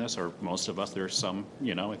doing this, or most of us. There's some,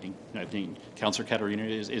 you know, I think Councilor Caterina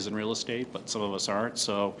is in real estate, but some of us aren't.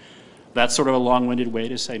 So that's sort of a long-winded way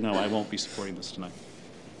to say, no, I won't be supporting this tonight.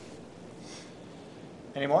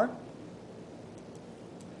 Any more?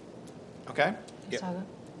 Okay. Yep.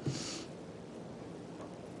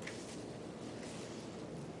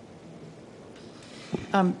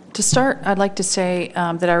 To start, I'd like to say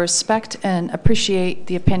that I respect and appreciate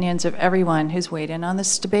the opinions of everyone who's weighed in on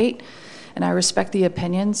this debate, and I respect the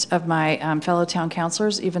opinions of my fellow town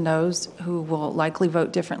councilors, even those who will likely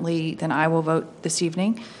vote differently than I will vote this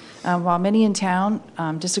evening. While many in town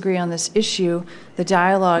disagree on this issue, the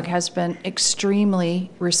dialogue has been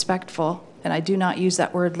extremely respectful, and I do not use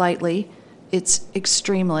that word lightly. It's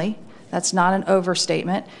extremely. That's not an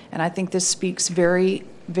overstatement, and I think this speaks very,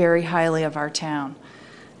 very highly of our town.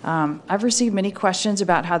 I've received many questions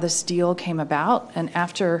about how this deal came about, and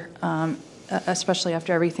especially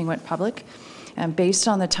after everything went public. And based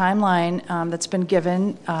on the timeline that's been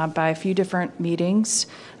given by a few different meetings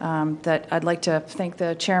that I'd like to thank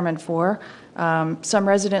the chairman for, some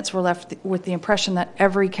residents were left with the impression that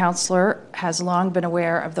every councilor has long been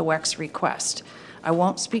aware of the WEX request. I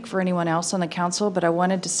won't speak for anyone else on the council, but I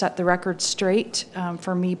wanted to set the record straight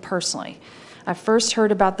for me personally. I first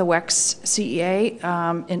heard about the WEX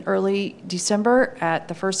CEA in early December at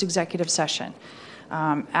the first executive session.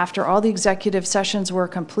 After all the executive sessions were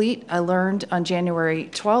complete, I learned on January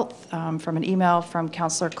 12th from an email from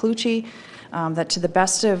Councilor Clucci that to the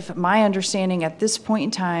best of my understanding at this point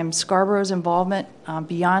in time, Scarborough's involvement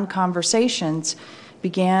beyond conversations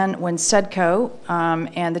began when SEDCO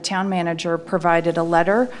and the town manager provided a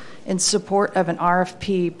letter in support of an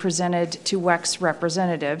RFP presented to WEX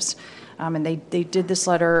representatives. And they did this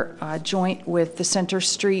letter joint with the Center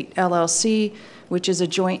Street LLC, which is a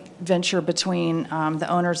joint venture between the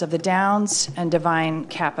owners of the Downs and Divine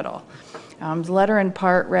Capital. The letter in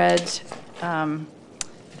part read,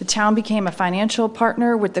 The town became a financial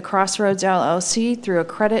partner with the Crossroads LLC through a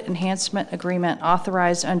credit enhancement agreement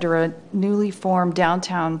authorized under a newly formed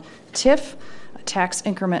downtown TIF, tax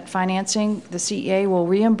increment financing. The CEA will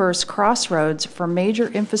reimburse Crossroads for major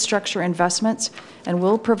infrastructure investments and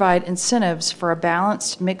will provide incentives for a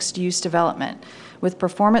balanced mixed-use development. With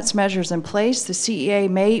performance measures in place, the CEA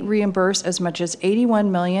may reimburse as much as $81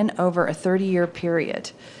 million over a 30-year period.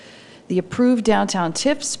 The approved downtown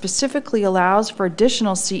TIF specifically allows for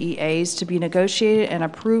additional CEAs to be negotiated and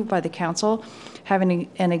approved by the council. Having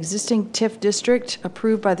an existing TIF district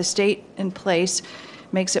approved by the state in place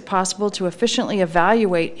makes it possible to efficiently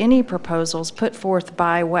evaluate any proposals put forth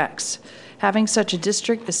by WEX. Having such a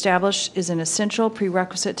district established is an essential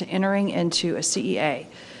prerequisite to entering into a CEA.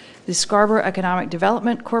 The Scarborough Economic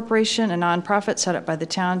Development Corporation, a nonprofit set up by the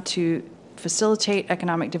town to facilitate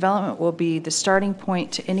economic development, will be the starting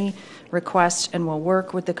point to any request and will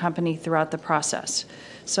work with the company throughout the process.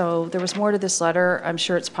 So there was more to this letter. I'm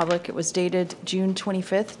sure it's public. It was dated June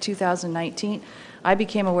 25th, 2019. I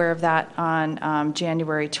became aware of that on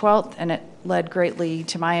January 12th, and it led greatly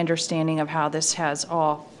to my understanding of how this has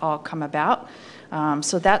all come about.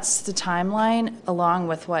 So that's the timeline, along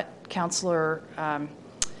with what Councilor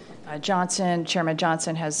Johnson, Chairman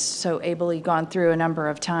Johnson, has so ably gone through a number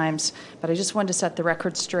of times. But I just wanted to set the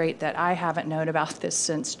record straight that I haven't known about this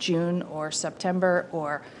since June or September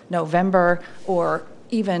or November or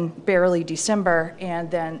even barely December, and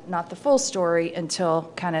then not the full story until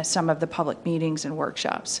kind of some of the public meetings and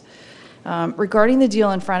workshops. Regarding the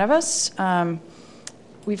deal in front of us,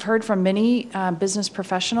 we've heard from many business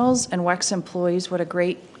professionals and WEX employees what a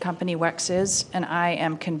great company WEX is, and I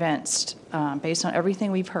am convinced, based on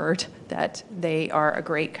everything we've heard, that they are a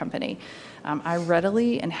great company. I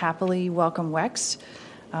readily and happily welcome WEX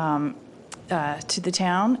to the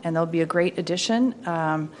town, and they'll be a great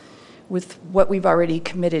addition with what we've already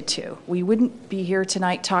committed to. We wouldn't be here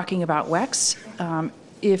tonight talking about WEX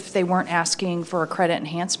if they weren't asking for a credit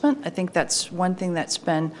enhancement. I think that's one thing that's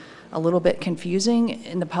been a little bit confusing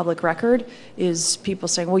in the public record, is people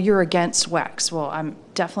saying, well, you're against WEX. Well, I'm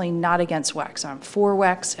definitely not against WEX. I'm for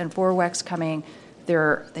WEX, and for WEX coming.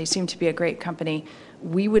 They seem to be a great company.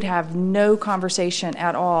 We would have no conversation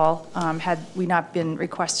at all had we not been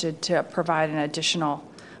requested to provide an additional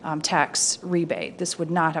tax rebate. This would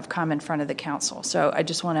not have come in front of the council. So I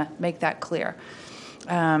just want to make that clear.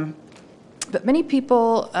 But many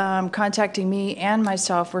people contacting me and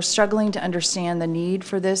myself were struggling to understand the need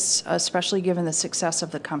for this, especially given the success of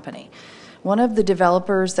the company. One of the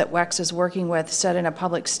developers that WEX is working with said in a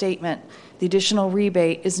public statement, the additional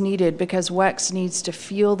rebate is needed because WEX needs to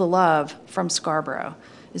feel the love from Scarborough.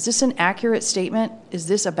 Is this an accurate statement? Is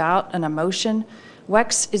this about an emotion?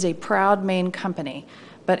 WEX is a proud Maine company.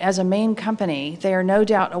 But as a Maine company, they are no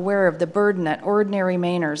doubt aware of the burden that ordinary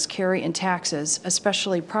Mainers carry in taxes,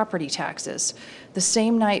 especially property taxes. The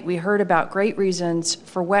same night we heard about great reasons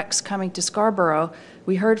for WEX coming to Scarborough,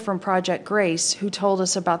 we heard from Project Grace, who told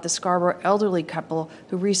us about the Scarborough elderly couple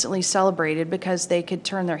who recently celebrated because they could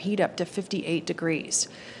turn their heat up to 58 degrees.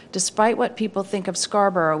 Despite what people think of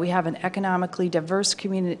Scarborough, we have an economically diverse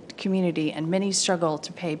community, and many struggle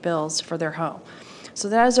to pay bills for their home. So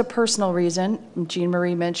that is a personal reason. Jean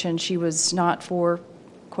Marie mentioned she was not for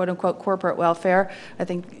quote-unquote corporate welfare. I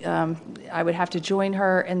think I would have to join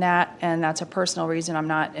her in that, and that's a personal reason I'm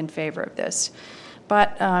not in favor of this.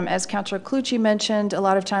 But as Councilor Clucci mentioned, a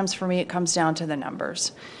lot of times for me it comes down to the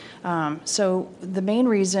numbers. So the main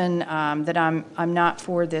reason that I'm not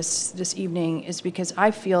for this evening is because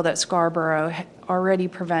I feel that Scarborough already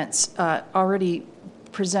presents a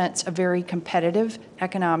very competitive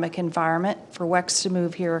economic environment for WEX to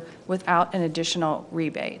move here without an additional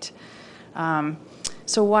rebate.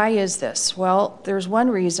 So why is this? Well, there's one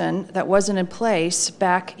reason that wasn't in place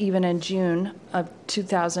back even in June of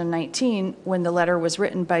 2019 when the letter was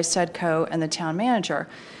written by SEDCO and the town manager,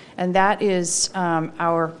 and that is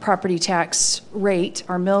our property tax rate,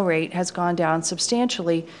 our mill rate, has gone down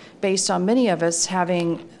substantially based on many of us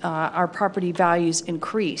having our property values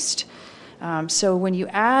increased. So when you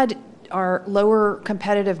add our lower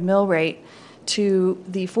competitive mill rate to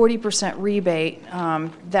the 40% rebate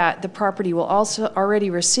that the property will also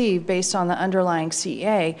already receive based on the underlying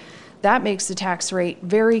CEA, that makes the tax rate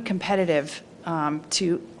very competitive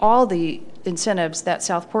to all the incentives that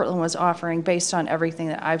South Portland was offering based on everything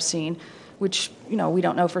that I've seen, which, you know, we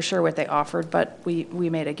don't know for sure what they offered, but we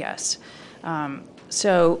made a guess.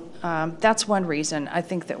 So that's one reason I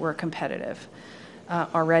think that we're competitive.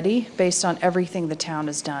 Already, based on everything the town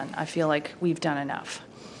has done. I feel like we've done enough.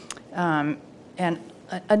 And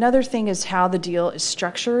another thing is how the deal is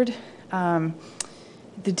structured.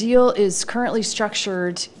 The deal is currently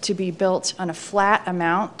structured to be built on a flat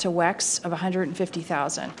amount to WEX of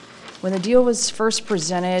 $150,000. When the deal was first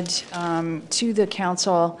presented to the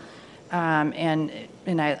council, and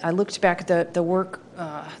I looked back at the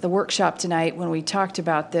workshop tonight when we talked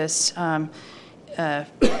about this.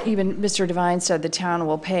 Even Mr. Devine said the town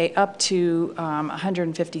will pay up to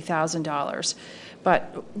 $150,000.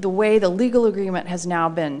 But the way the legal agreement has now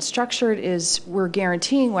been structured is we're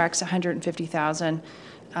guaranteeing WEX $150,000,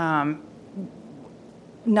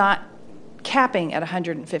 not capping at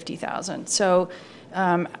 $150,000. So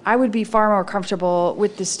I would be far more comfortable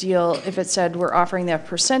with this deal if it said we're offering that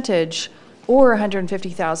percentage or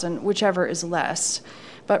 $150,000, whichever is less.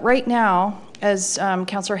 But right now, as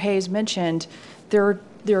Councilor Hayes mentioned,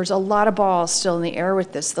 there's a lot of balls still in the air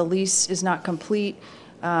with this. The lease is not complete.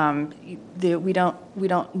 We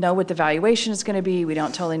don't know what the valuation is going to be. We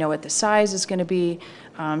don't totally know what the size is going to be.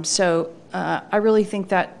 So I really think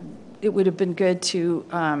that it would have been good to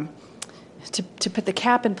put the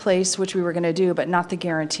cap in place, which we were going to do, but not the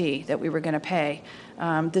guarantee that we were going to pay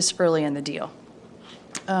this early in the deal.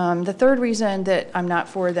 The third reason that I'm not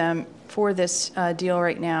for this deal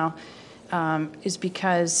right now is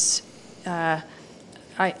because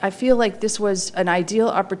I feel like this was an ideal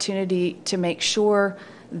opportunity to make sure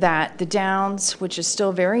that the Downs, which is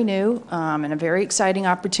still very new and a very exciting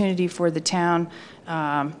opportunity for the town,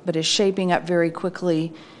 but is shaping up very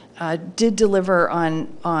quickly, did deliver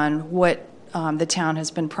on what the town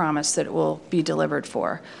has been promised that it will be delivered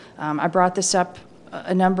for. I brought this up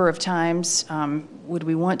a number of times. Would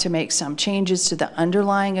we want to make some changes to the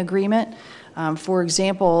underlying agreement? For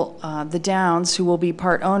example, the Downs, who will be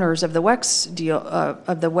part owners of the WEX deal,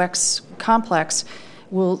 of the WEX complex,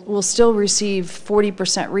 will still receive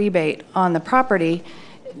 40% rebate on the property,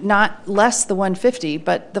 not less the 150,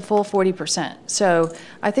 but the full 40%. So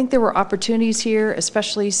I think there were opportunities here,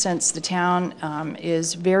 especially since the town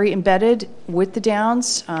is very embedded with the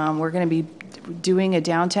Downs. We're going to be doing a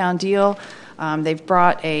downtown deal. They've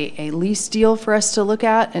brought a lease deal for us to look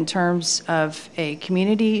at in terms of a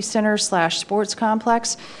community center / sports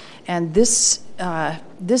complex. And this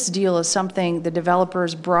deal is something the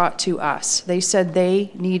developers brought to us. They said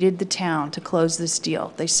they needed the town to close this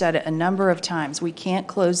deal. They said it a number of times. We can't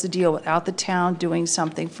close the deal without the town doing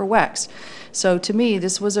something for WEX. So to me,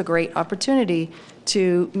 this was a great opportunity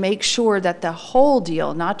to make sure that the whole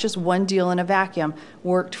deal, not just one deal in a vacuum,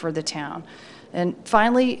 worked for the town. And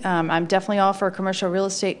finally, I'm definitely all for commercial real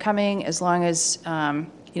estate coming, as long as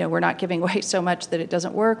we're not giving away so much that it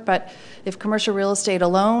doesn't work. But if commercial real estate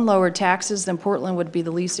alone lowered taxes, then Portland would be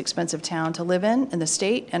the least expensive town to live in the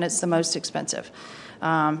state, and it's the most expensive.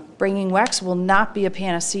 Bringing WEX will not be a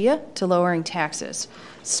panacea to lowering taxes.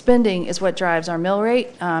 Spending is what drives our mill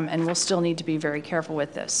rate, and we'll still need to be very careful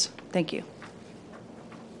with this. Thank you.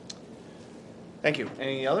 Thank you.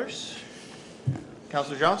 Any others?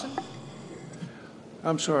 Councilor Johnson?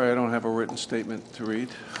 I'm sorry, I don't have a written statement to read.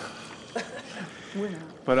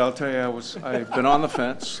 But I'll tell you, I've been on the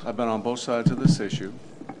fence. I've been on both sides of this issue,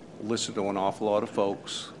 listened to an awful lot of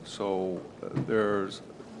folks. So there's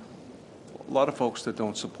a lot of folks that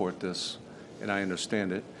don't support this, and I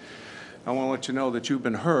understand it. I want to let you know that you've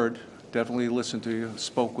been heard. Definitely listened to you,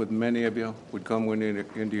 spoke with many of you, would come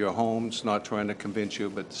into your homes, not trying to convince you,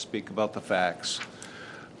 but to speak about the facts.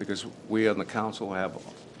 Because we on the council have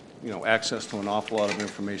access to an awful lot of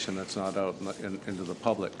information that's not out into the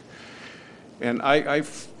public. And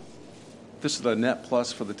this is a net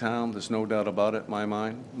plus for the town. There's no doubt about it in my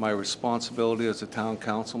mind. My responsibility as a town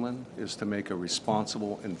councilman is to make a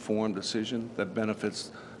responsible, informed decision that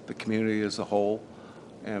benefits the community as a whole.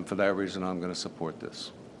 And for that reason, I'm going to support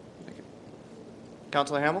this. Thank you.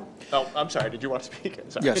 Councilor Hamel? Oh, I'm sorry. Did you want to speak?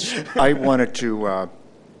 Sorry. Yes, I wanted to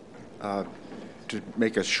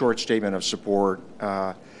make a short statement of support.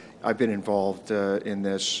 I've been involved in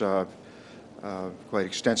this quite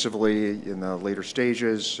extensively in the later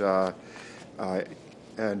stages.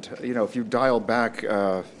 And, if you dial back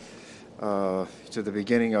to the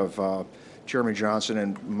beginning of Chairman Johnson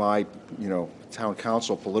and my, town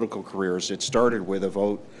council political careers, it started with a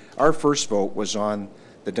vote. Our first vote was on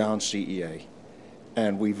the Down CEA,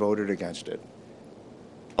 and we voted against it,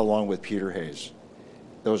 along with Peter Hayes.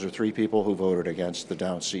 Those are three people who voted against the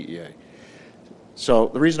Down CEA. So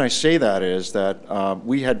the reason I say that is that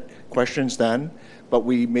we had questions then, but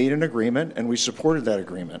we made an agreement and we supported that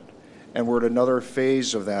agreement. And we're at another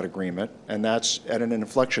phase of that agreement, and that's at an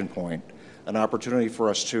inflection point, an opportunity for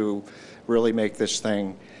us to really make this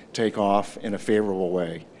thing take off in a favorable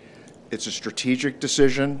way. It's a strategic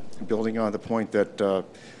decision, building on the point that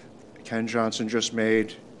Ken Johnson just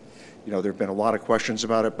made. You know, there have been a lot of questions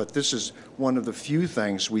about it, but this is one of the few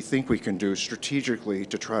things we think we can do strategically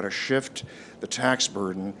to try to shift the tax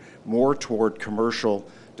burden more toward commercial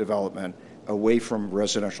development away from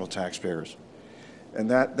residential taxpayers. And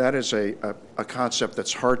that is a concept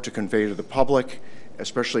that's hard to convey to the public,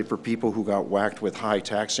 especially for people who got whacked with high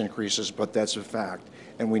tax increases, but that's a fact.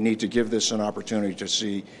 And we need to give this an opportunity to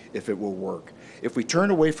see if it will work. If we turn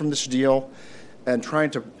away from this deal, and trying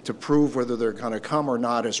to prove whether they're going to come or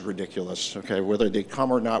not is ridiculous, okay? Whether they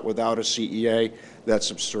come or not without a CEA, that's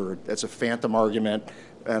absurd. That's a phantom argument,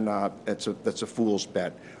 and that's a fool's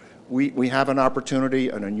bet. We have an opportunity,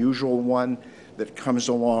 an unusual one, that comes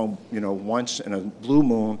along, you know, once in a blue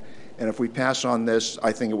moon, and if we pass on this,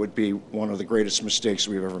 I think it would be one of the greatest mistakes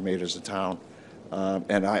we've ever made as a town.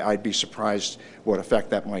 And I'd be surprised what effect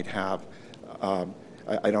that might have.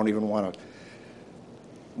 I don't even want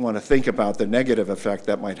to think about the negative effect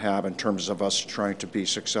that might have in terms of us trying to be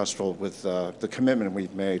successful with the commitment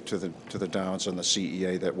we've made to the Downs and the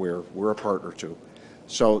CEA that we're a partner to.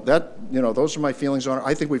 So that, you know, those are my feelings on it.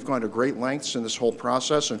 I think we've gone to great lengths in this whole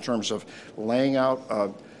process in terms of laying out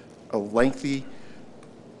a lengthy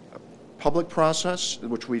public process,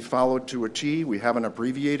 which we followed to a T. We haven't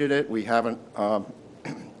abbreviated it. We haven't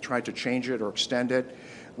tried to change it or extend it.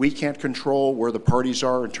 We can't control where the parties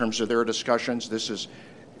are in terms of their discussions. This is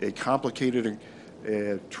a complicated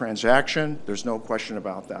transaction. There's no question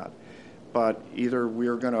about that. But either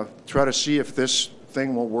we're going to try to see if this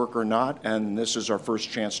thing will work or not, and this is our first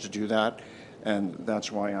chance to do that, and that's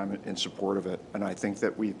why I'm in support of it. And I think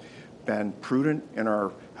that we've been prudent in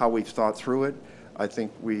how we've thought through it. I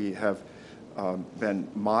think we have been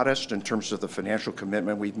modest in terms of the financial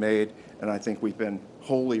commitment we've made, and I think we've been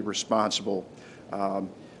wholly responsible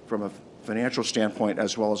from a financial standpoint,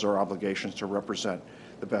 as well as our obligations to represent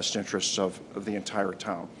the best interests of the entire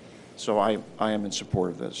town. So I am in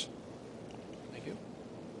support of this. Thank you.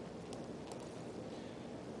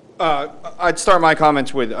 I'd start my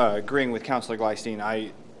comments with agreeing with Councilor Gleistine.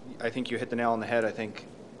 I think you hit the nail on the head. I think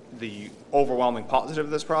the overwhelming positive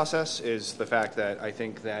of this process is the fact that I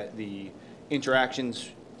think that the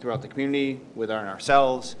interactions throughout the community with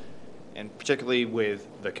ourselves, and particularly with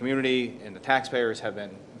the community and the taxpayers, have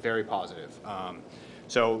been very positive.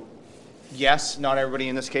 So yes, not everybody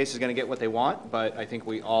in this case is going to get what they want, but I think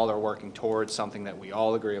we all are working towards something that we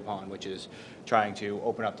all agree upon, which is trying to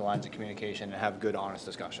open up the lines of communication and have good, honest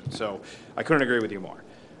discussion. So I couldn't agree with you more.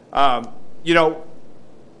 You know,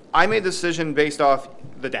 I made the decision based off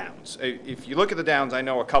the Downs. If you look at the Downs, I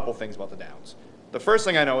know a couple things about the Downs. The first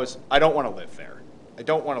thing I know is I don't want to live there. I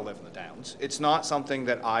don't want to live in the Downs. It's not something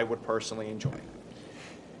that I would personally enjoy.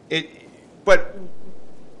 But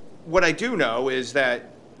what I do know is that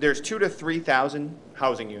there's 2,000 to 3,000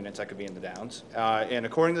 housing units that could be in the Downs. And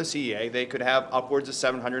according to the CEA, they could have upwards of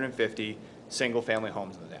 750 single-family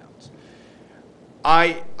homes in the Downs.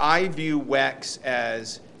 I view WEX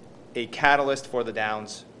as a catalyst for the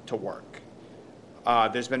Downs to work.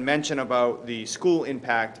 There's been mention about the school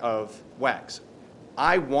impact of WEX.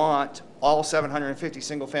 I want all 750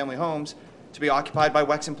 single-family homes to be occupied by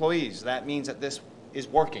WEX employees. That means that this is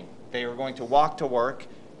working. They are going to walk to work.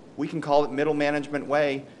 We can call it middle management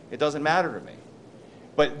way. It doesn't matter to me.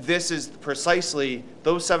 But this is precisely,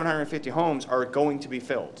 those 750 homes are going to be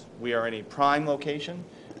filled. We are in a prime location.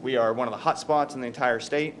 We are one of the hot spots in the entire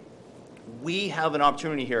state. We have an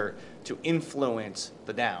opportunity here to influence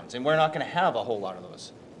the Downs, and we're not going to have a whole lot of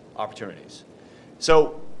those opportunities.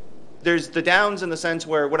 So there's the Downs in the sense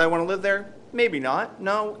where, would I want to live there? Maybe not.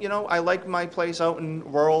 No, you know, I like my place out in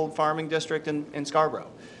rural farming district in Scarborough.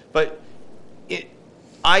 But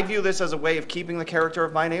I view this as a way of keeping the character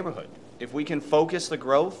of my neighborhood. If we can focus the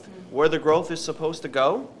growth where the growth is supposed to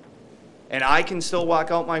go, and I can still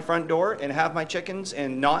walk out my front door and have my chickens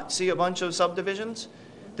and not see a bunch of subdivisions,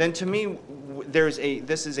 then to me, this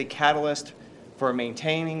is a catalyst for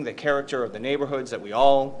maintaining the character of the neighborhoods that we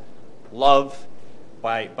all love,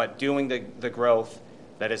 but doing the growth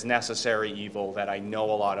that is necessary evil that I know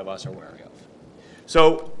a lot of us are wary of.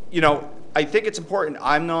 So, you know, I think it's important.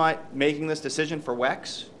 I'm not making this decision for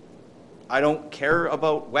WEX. I don't care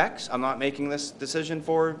about WEX. I'm not making this decision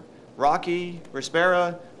for Rocky,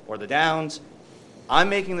 Rispera, or the Downs. I'm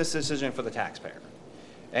making this decision for the taxpayer.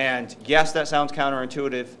 And yes, that sounds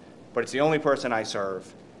counterintuitive, but it's the only person I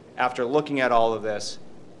serve. After looking at all of this,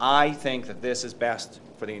 I think that this is best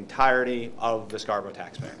for the entirety of the Scarborough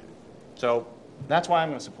taxpayer. So that's why I'm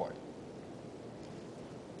going to support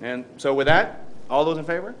it. And so with that, all those in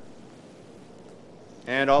favor?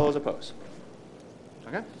 And all those opposed?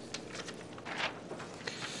 Okay.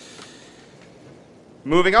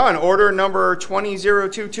 Moving on, order number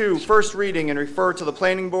 20022, first reading and refer to the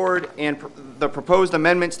planning board and the proposed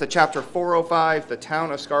amendments to chapter 405, the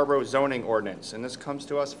Town of Scarborough zoning ordinance. And this comes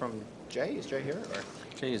to us from Jay. Is Jay here? Or?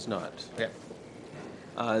 Jay is not. Okay.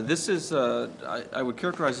 This is, I would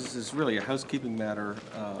characterize this as really a housekeeping matter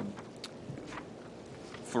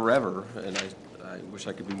forever, and I wish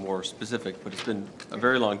I could be more specific, but it's been a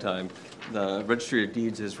very long time. The Registry of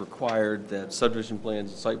Deeds has required that subdivision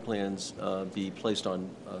plans and site plans be placed on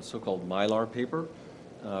so-called Mylar paper.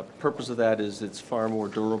 Purpose of that is it's far more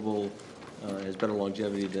durable, has better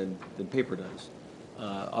longevity than paper does.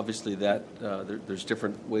 Obviously, there's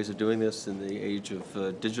different ways of doing this in the age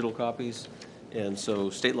of digital copies, and so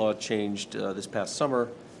state law changed this past summer,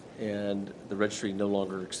 and the registry no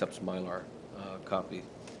longer accepts Mylar copy.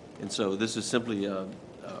 And so this is simply a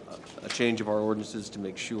change of our ordinances to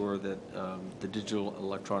make sure that the digital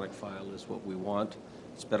electronic file is what we want.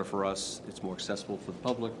 It's better for us, it's more accessible for the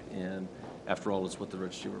public, and after all, it's what the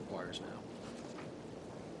registry requires now.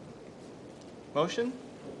 Motion?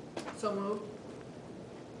 So moved.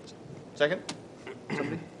 Second?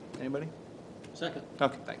 Somebody? Anybody? Second.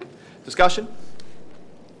 Okay, thank you. Discussion?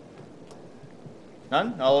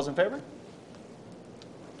 None? All those in favor?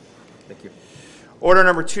 Thank you. Order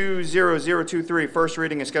number 20023, first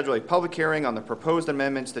reading and schedule a public hearing on the proposed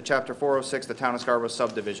amendments to Chapter 406, the Town of Scarborough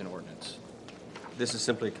subdivision ordinance. This is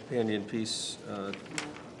simply a companion piece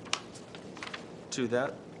to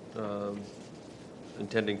that,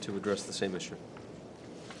 intending to address the same issue.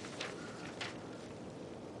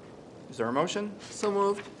 Is there a motion? So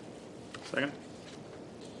moved. Second?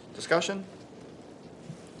 Discussion?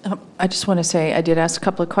 I just want to say, I did ask a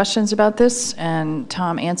couple of questions about this, and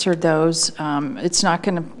Tom answered those. It's not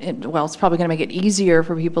going to, well, it's probably going to make it easier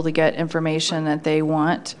for people to get information that they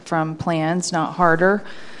want from plans, not harder.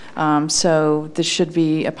 So this should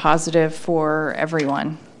be a positive for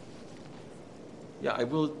everyone. Yeah, I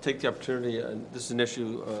will take the opportunity, and this is an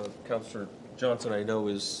issue Councillor Johnson I know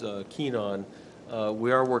is keen on.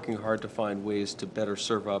 We are working hard to find ways to better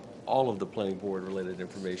serve up all of the planning board related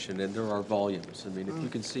information, and there are volumes. I mean, if you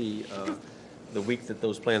can see the week that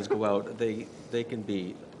those plans go out, they can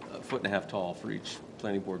be a foot and a half tall for each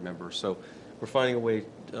planning board member. So we're finding a way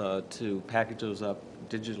to package those up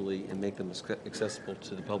digitally and make them accessible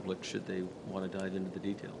to the public should they want to dive into the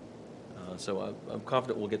detail. So I'm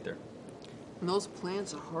confident we'll get there. And those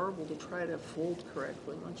plans are horrible to try to fold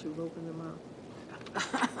correctly once you've opened them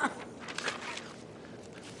up.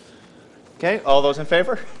 Okay, all those in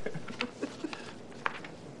favor?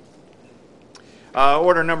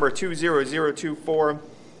 Order number 20024,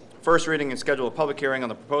 first reading and schedule a public hearing on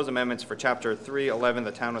the proposed amendments for Chapter 311,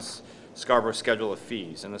 the Town of Scarborough Schedule of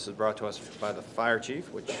Fees. And this is brought to us by the Fire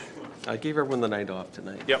Chief, which... I gave everyone the night off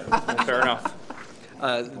tonight. Yep, fair enough.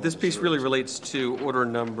 This piece really relates to order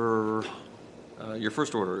number, your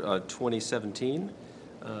first order, 2017.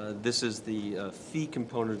 This is the fee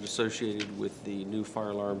component associated with the new fire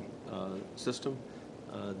alarm system.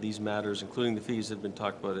 These matters, including the fees, have been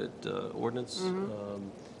talked about at ordinance,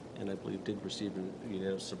 and I believe did receive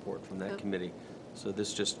unanimous support from that committee. So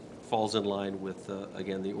this just falls in line with,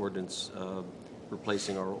 again, the ordinance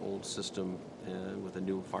replacing our old system with a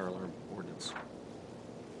new fire alarm ordinance.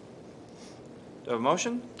 Do I have a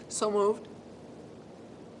motion? So moved.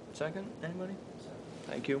 Second, anybody?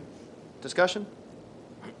 Thank you. Discussion?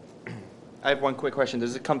 I have one quick question.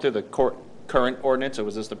 Does it come through the current ordinance, or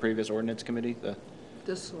was this the previous ordinance committee?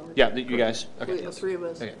 This one. Yeah, you guys? Okay. The three of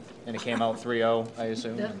us. Okay. And it came out 3-0, I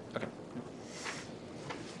assume? Yeah. Okay.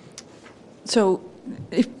 So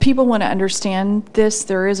if people want to understand this,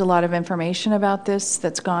 there is a lot of information about this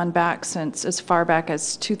that's gone back since as far back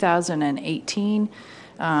as 2018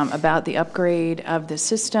 about the upgrade of the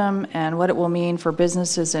system and what it will mean for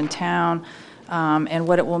businesses in town and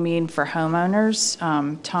what it will mean for homeowners.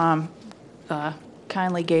 Tom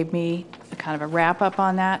kindly gave me a kind of a wrap-up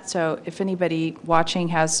on that, so if anybody watching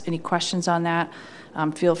has any questions on that,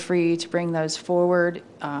 feel free to bring those forward.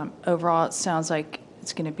 Overall, it sounds like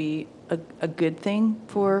it's going to be a good thing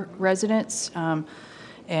for residents,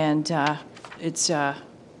 and it's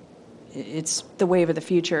the wave of the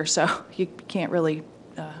future, so you can't really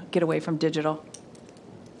get away from digital.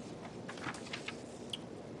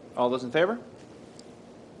 All those in favor?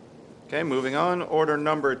 Okay, moving on. Order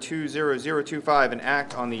number 20025, an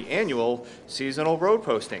act on the annual seasonal road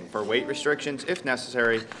posting for weight restrictions, if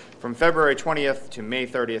necessary, from February 20th to May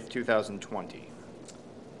 30th, 2020.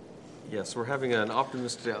 Yes, we're having an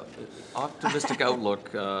optimistic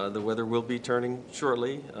outlook. The weather will be turning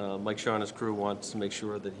shortly. Mike Shaw and his crew wants to make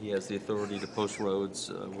sure that he has the authority to post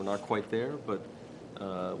roads. We're not quite there, but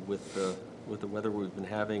with with the weather we've been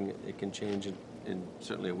having, it can change in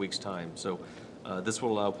certainly a week's time. So this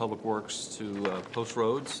will allow Public Works to post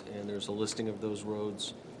roads, and there's a listing of those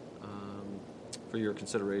roads for your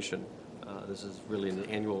consideration. This is really an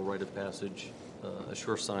annual rite of passage, a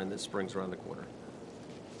sure sign that spring's around the corner.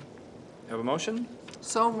 Have a motion?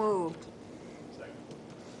 So moved.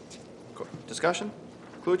 Discussion?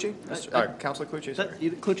 Clucci? Councilor Clucci, sorry.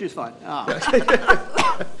 Clucci is fine.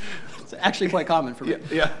 It's actually quite common for me.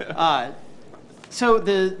 Yeah. So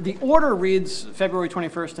the order reads February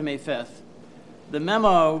 21st to May 5th. The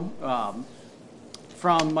memo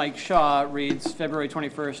from Mike Shaw reads February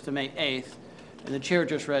 21st to May 8th, and the chair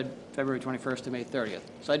just read February 21st to May 30th.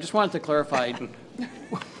 So I just wanted to clarify.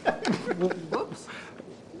 Whoops.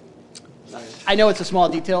 I know it's a small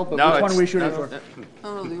detail, but No, which one are we it's- shooting for?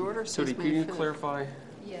 Oh, the order says Judy, May can you 5th. clarify?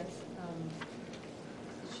 Yes,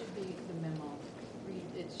 it should be the memo.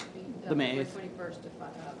 It should be The May February 8th. 21st to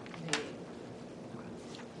May 8th.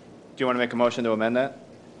 Do you want to make a motion to amend that,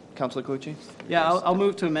 Councilor Clucci? Yeah, I'll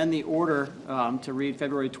move to amend the order to read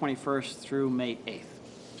February 21st through May 8th.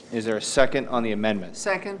 Is there a second on the amendment?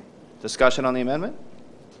 Second. Discussion on the amendment?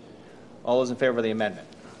 All those in favor of the amendment?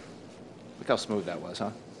 Look how smooth that was,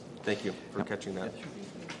 huh? Thank you for catching that.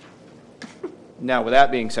 Now, with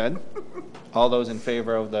that being said, all those in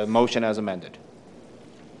favor of the motion as amended?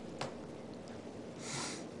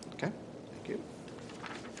 Okay, thank you.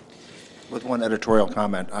 With one editorial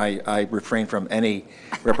comment, I refrain from any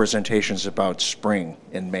representations about spring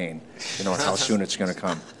in Maine, how soon it's going to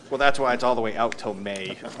come. Well, that's why it's all the way out till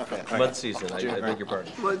May. Mud season, I beg your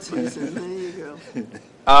pardon. Mud season, there you go.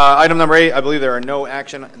 Item number 8, I believe there are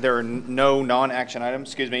no non-action items,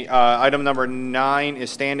 excuse me. Item number 9 is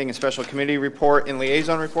standing and special committee report and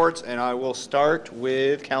liaison reports, and I will start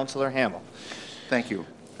with Councilor Hamel. Thank you.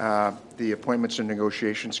 The Appointments and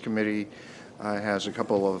Negotiations Committee has a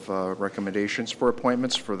couple of recommendations for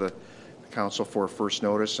appointments for the council for first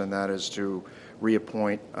notice, and that is to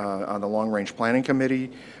reappoint on the Long Range Planning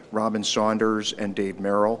Committee, Robin Saunders and Dave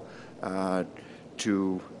Merrill,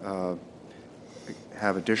 to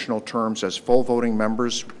have additional terms as full voting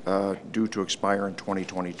members due to expire in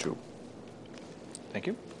 2022. Thank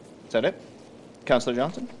you. Is that it? Councilor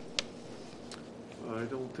Johnson? I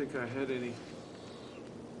don't think I had any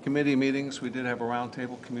committee meetings. We did have a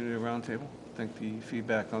roundtable, community roundtable. I think the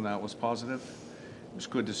feedback on that was positive. It was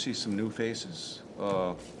good to see some new faces.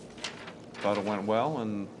 Thought it went well,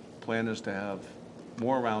 and plan is to have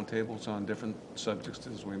more roundtables on different subjects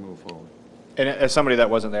as we move forward. And as somebody that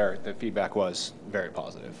wasn't there, the feedback was very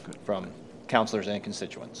positive from councilors and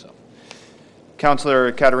constituents. So,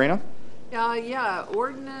 Councilor Caterina? Yeah,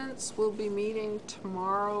 ordinance will be meeting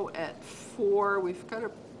tomorrow at 4. We've got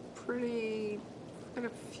a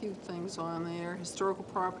few things on there. Historical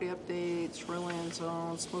property updates, shoreline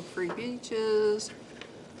zones, smoke-free beaches,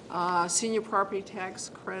 senior property tax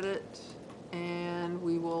credit, and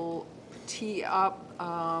we will tee up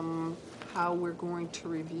how we're going to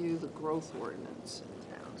review the growth ordinance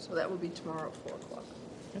in town. So that will be tomorrow at 4 o'clock.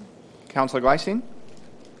 Councilor Gleisten?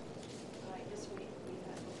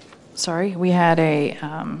 Sorry, we had a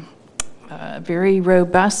very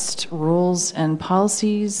robust rules and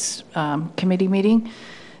policies committee meeting,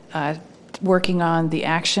 working on the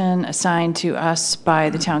action assigned to us by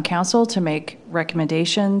the town council to make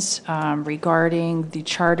recommendations regarding the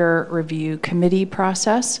charter review committee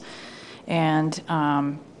process. And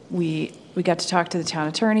we got to talk to the town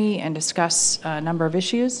attorney and discuss a number of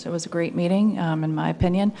issues. It was a great meeting, in my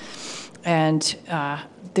opinion. And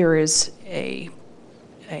there is a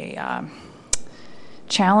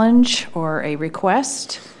challenge or a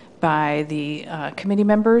request by the committee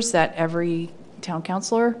members that every town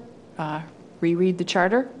councilor reread the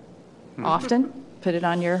charter often, put it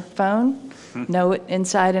on your phone, know it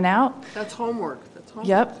inside and out. That's homework.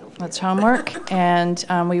 Yep, that's homework. And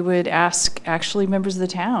we would ask actually members of the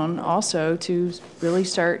town also to really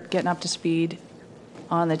start getting up to speed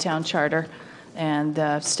on the town charter.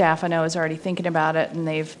 And staff I know is already thinking about it, and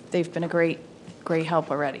they've been a great help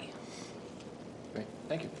already. Great,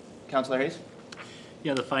 thank you. Councilor Hayes?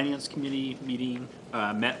 Yeah, the Finance Committee meeting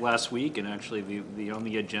met last week, and actually the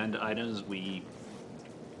only agenda items, we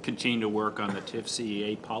continue to work on the TIF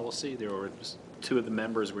CEA policy. There were two of the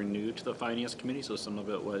members were new to the Finance Committee, so some of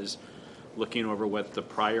it was looking over what the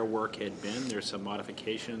prior work had been. There's some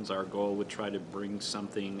modifications. Our goal would try to bring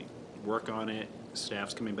something, work on it.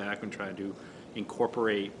 Staff's coming back and trying to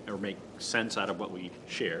incorporate or make sense out of what we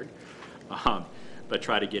shared, but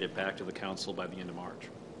try to get it back to the council by the end of March.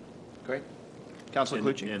 Great. Councilor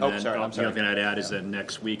Clucci? And Oh, then sorry, I'm the sorry. other thing I'd add is that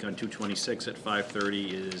next week on 2/26 at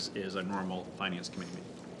 5:30 is a normal Finance Committee meeting.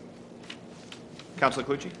 Councilor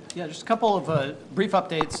Clucci? Yeah, just a couple of brief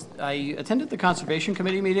updates. I attended the Conservation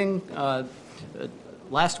Committee meeting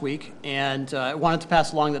last week, and I wanted to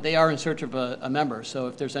pass along that they are in search of a member. So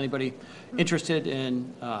if there's anybody interested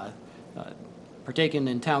in partaking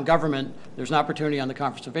in town government, there's an opportunity on the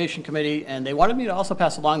Conservation Committee, and they wanted me to also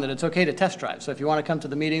pass along that it's okay to test drive. So if you want to come to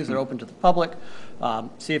the meetings, they're open to the public,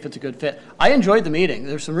 see if it's a good fit. I enjoyed the meeting.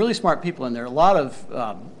 There's some really smart people in there, a lot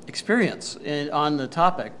of experience on the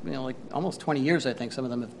topic, like almost 20 years, I think some of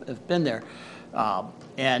them have been there.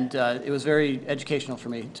 And it was very educational for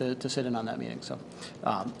me to sit in on that meeting. So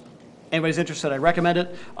anybody's interested, I recommend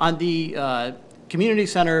it. On the Community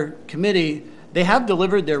Center Committee, they have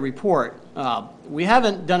delivered their report. We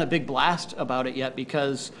haven't done a big blast about it yet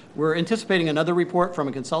because we're anticipating another report from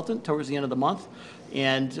a consultant towards the end of the month.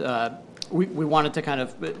 And we wanted to kind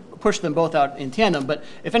of push them both out in tandem. But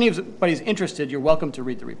if anybody's interested, you're welcome to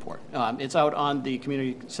read the report. It's out on the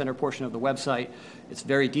community center portion of the website. It's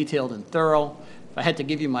very detailed and thorough. If I had to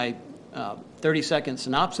give you my 30-second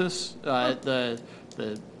synopsis, the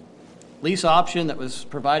lease option that was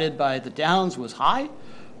provided by the Downs was high.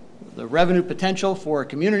 The revenue potential for a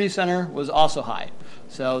community center was also high.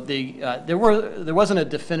 So there wasn't a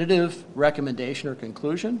definitive recommendation or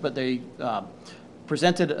conclusion, but they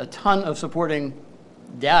presented a ton of supporting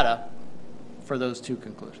data for those two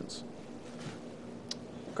conclusions.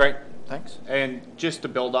 Great, thanks. And just to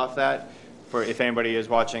build off that, for if anybody is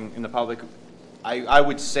watching in the public, I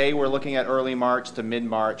would say we're looking at early March to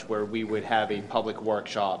mid-March where we would have a public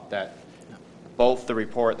workshop that both the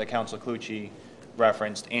report that Councilor Clucci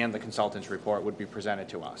referenced and the consultant's report would be presented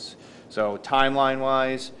to us. So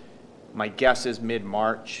timeline-wise, my guess is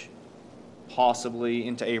mid-March, possibly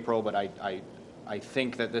into April, but I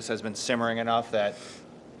think that this has been simmering enough that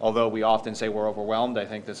although we often say we're overwhelmed, I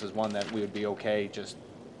think this is one that we would be okay, just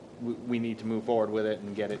we need to move forward with it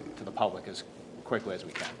and get it to the public as quickly as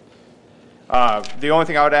we can. The only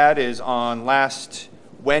thing I would add is on last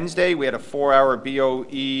Wednesday, we had a 4-hour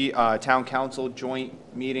BOE Town Council joint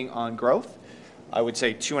meeting on growth. I would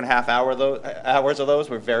say 2.5 hours of those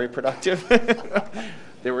were very productive.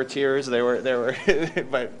 There were tears,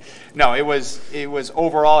 but no, it was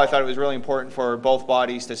overall, I thought it was really important for both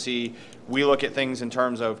bodies to see, we look at things in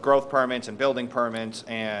terms of growth permits and building permits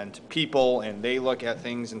and people, and they look at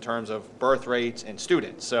things in terms of birth rates and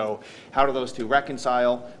students. So how do those two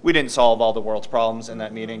reconcile? We didn't solve all the world's problems in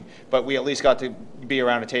that meeting, but we at least got to be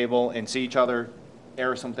around a table and see each other,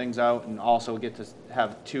 air some things out, and also get to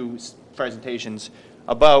have two presentations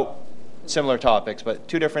about similar topics, but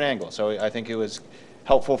two different angles. So I think it was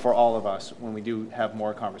helpful for all of us when we do have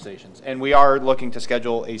more conversations. And we are looking to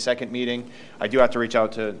schedule a second meeting. I do have to reach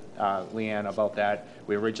out to Leanne about that.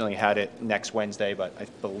 We originally had it next Wednesday, but I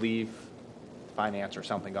believe finance or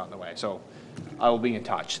something got in the way. So I will be in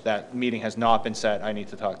touch. That meeting has not been set. I need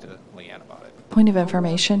to talk to Leanne about it. Point of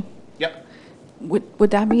information. Yep.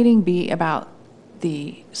 Would that meeting be about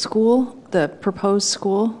the school, the proposed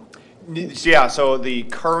school? Yeah, so the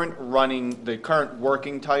current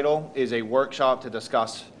working title is a workshop to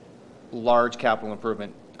discuss large capital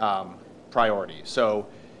improvement priorities. So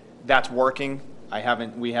that's working.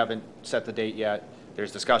 We haven't set the date yet.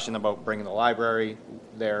 There's discussion about bringing the library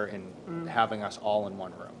there and having us all in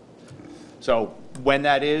one room. So when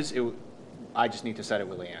that is, I just need to set it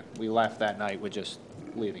with Leanne. We left that night with just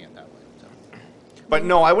leaving it that way. So. But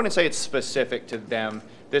no, I wouldn't say it's specific to them.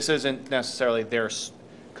 This isn't necessarily their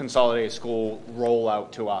consolidated school rollout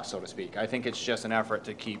to us, so to speak. I think it's just an effort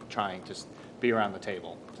to keep trying to be around the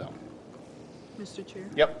table. So. Mr. Chair?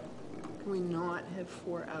 Yep. Can we not have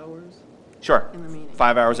 4 hours? Sure. In the meeting?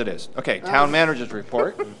 5 hours it is. Okay, town manager's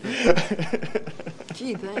report.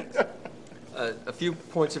 Gee, thanks. A few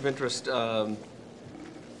points of interest.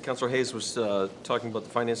 Councilor Hayes was talking about the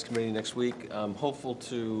Finance Committee next week. I'm hopeful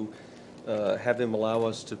to have them allow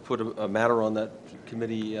us to put a matter on that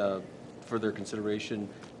committee for their consideration.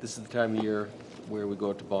 This is the time of year where we go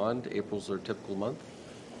out to bond. April's our typical month.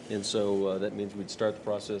 And so that means we'd start the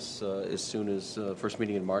process as soon as first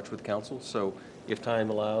meeting in March with council. So if time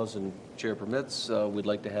allows and chair permits, we'd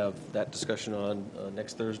like to have that discussion on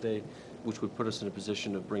next Thursday, which would put us in a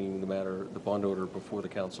position of bringing the bond order before the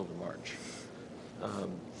council in March.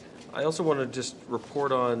 I also want to just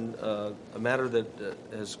report on a matter that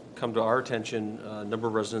has come to our attention. A number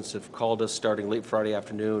of residents have called us starting late Friday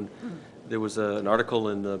afternoon. There was an article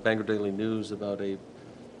in the Bangor Daily News about a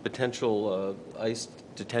potential ICE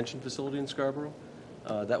detention facility in Scarborough.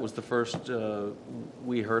 That was the first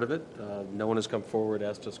we heard of it. No one has come forward,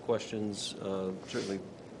 asked us questions, certainly,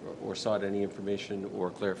 or sought any information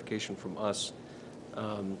or clarification from us.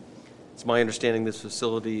 It's my understanding this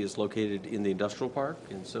facility is located in the industrial park,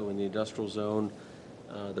 and so in the industrial zone,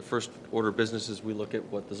 The first order of business is we look at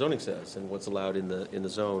what the zoning says and what's allowed in the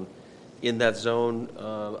zone. In that zone,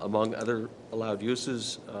 among other allowed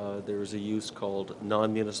uses, there is a use called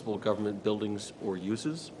non-municipal government buildings or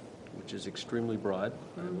uses, which is extremely broad,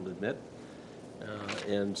 I will admit.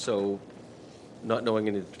 And so, not knowing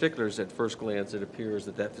any particulars, at first glance, it appears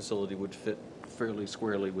that that facility would fit fairly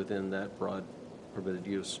squarely within that broad permitted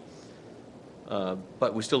use.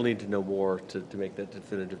 But we still need to know more to make that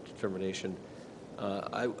definitive determination.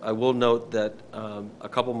 I will note that a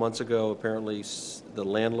couple months ago, apparently the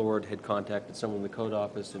landlord had contacted someone in the code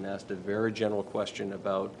office and asked a very general question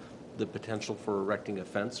about the potential for erecting a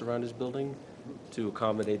fence around his building to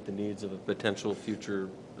accommodate the needs of a potential future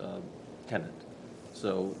tenant.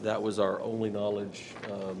 So that was our only knowledge,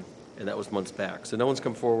 and that was months back. So no one's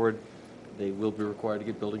come forward. They will be required to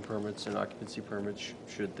get building permits and occupancy permits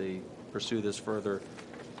should they pursue this further.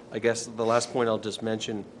 I guess the last point I'll just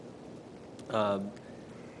mention,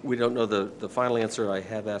 we don't know the final answer. I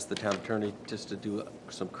have asked the town attorney just to do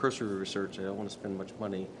some cursory research. I don't want to spend much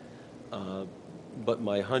money. But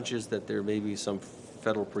my hunch is that there may be some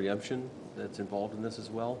federal preemption that's involved in this as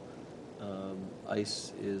well.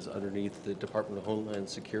 ICE is underneath the Department of Homeland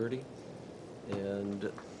Security.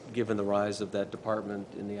 And given the rise of that department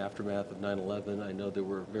in the aftermath of 9/11, I know there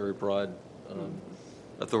were very broad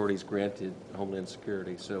authorities granted Homeland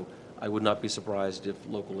Security. So I would not be surprised if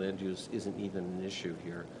local land use isn't even an issue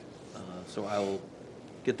here. So I'll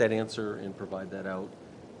get that answer and provide that out.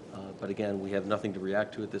 But again, we have nothing to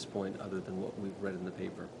react to at this point other than what we've read in the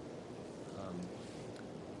paper.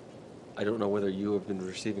 I don't know whether you have been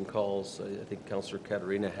receiving calls. I think Councilor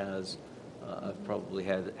Katerina has. I've probably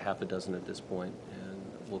had half a dozen at this point, and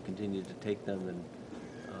we'll continue to take them and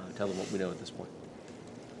tell them what we know at this point.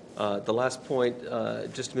 The last point,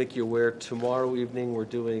 just to make you aware, tomorrow evening we're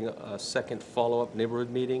doing a second follow-up neighborhood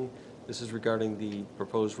meeting. This is regarding the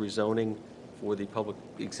proposed rezoning for the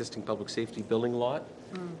existing public safety building lot.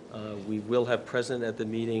 We will have present at the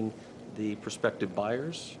meeting the prospective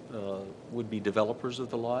buyers, would-be developers of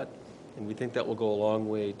the lot, and we think that will go a long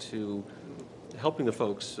way to helping the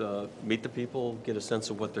folks meet the people, get a sense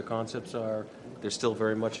of what their concepts are. They're still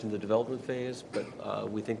very much in the development phase,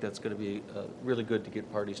 but we think that's going to be really good to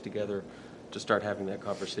get parties together to start having that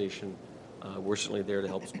conversation. We're certainly there to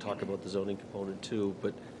help talk about the zoning component too,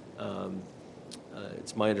 but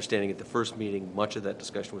it's my understanding at the first meeting, much of that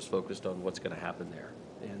discussion was focused on what's going to happen there,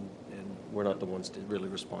 and we're not the ones to really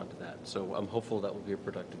respond to that. So I'm hopeful that will be a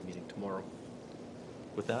productive meeting tomorrow.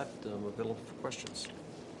 With that, I'm available for questions.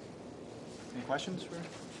 Any questions?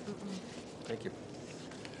 Thank you.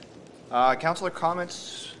 Councilor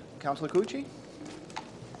comments? Councilor Cucci?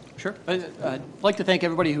 Sure. I'd like to thank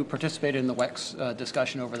everybody who participated in the WEX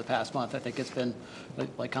discussion over the past month. I think it's been,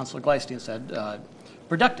 like Councilor Gleistein said,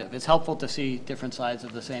 productive. It's helpful to see different sides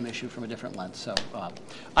of the same issue from a different lens. So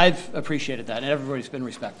I've appreciated that, and everybody's been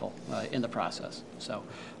respectful in the process. So,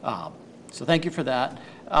 so thank you for that.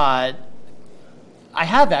 I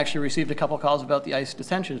have actually received a couple calls about the ICE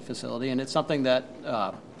detention facility, and it's something that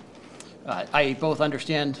I both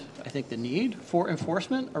understand, I think, the need for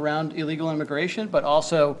enforcement around illegal immigration, but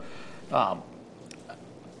also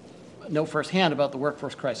know firsthand about the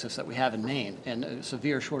workforce crisis that we have in Maine and a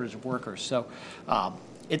severe shortage of workers. So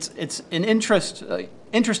it's an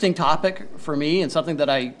interesting topic for me, and something that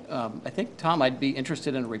I think, Tom, I'd be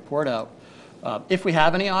interested in a report out if we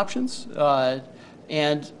have any options,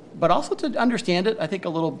 but also to understand it, I think, a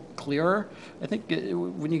little clearer. I think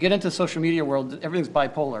when you get into the social media world, everything's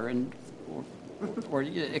bipolar and or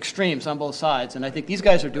extremes on both sides. And I think these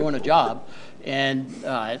guys are doing a job and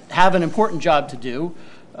have an important job to do.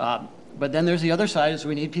 But then there's the other side, is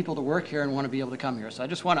we need people to work here and want to be able to come here. So I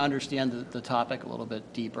just want to understand the topic a little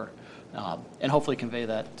bit deeper and hopefully convey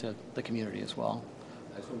that to the community as well.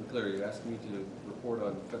 I just want to be clear, you asked me to report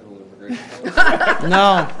on federal immigration policy?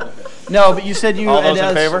 No, but you said you... All those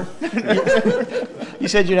in favor? You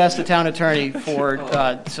said you'd ask the town attorney for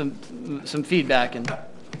some feedback, and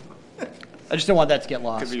I just don't want that to get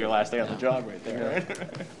lost. Could be your last day on the job right there,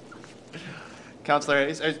 right? Councilor,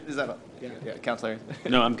 is that... Yeah, Councilor.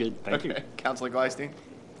 No, I'm good. Thank you. Councilor Gleistein?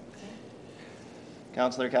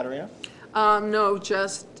 Councilor Katerina? No,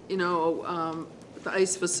 just, the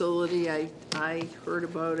ICE facility, I heard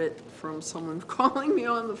about it from someone calling me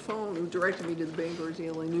on the phone who directed me to the Bangor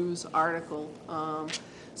Daily News article.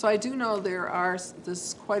 So I do know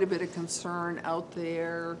there's quite a bit of concern out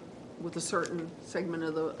there with a certain segment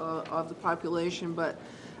of the population, but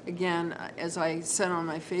again, as I said on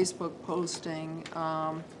my Facebook posting,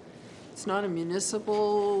 It's not a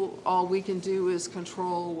municipal, all we can do is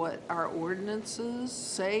control what our ordinances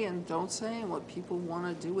say and don't say, and what people want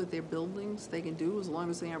to do with their buildings, they can do as long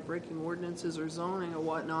as they aren't breaking ordinances or zoning or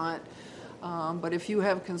whatnot. But if you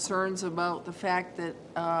have concerns about the fact that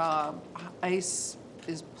ICE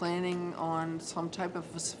is planning on some type of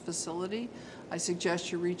facility, I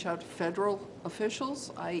suggest you reach out to federal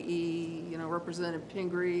officials, i.e., Representative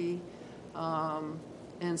Pingree,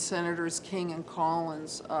 and Senators King and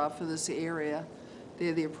Collins for this area.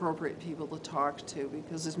 They're the appropriate people to talk to,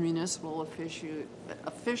 because as municipal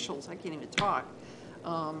officials, I can't even talk.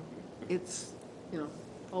 It's,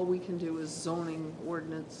 all we can do is zoning,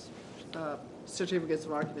 ordinance, certificates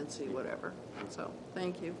of occupancy, whatever. So,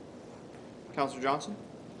 thank you. Councilor Johnson?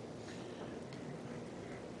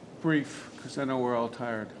 Brief, because I know we're all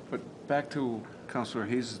tired, but back to Councilor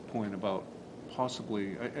Hayes' point about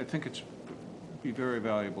possibly, I think it's be very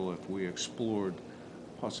valuable if we explored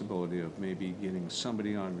possibility of maybe getting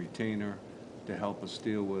somebody on retainer to help us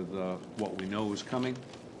deal with what we know is coming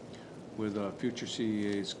with future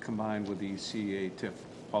CEAs combined with the CEA TIF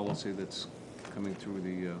policy that's coming through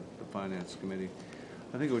the Finance Committee.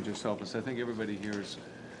 I think it would just help us. I think everybody here is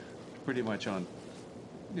pretty much on,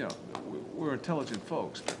 we're intelligent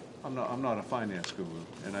folks, but I'm not a finance guru,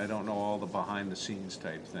 and I don't know all the behind-the-scenes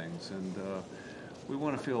type things, and we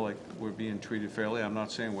want to feel like we're being treated fairly. I'm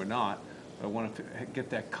not saying we're not, but I want to get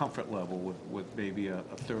that comfort level with maybe a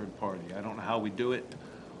third party. I don't know how we do it.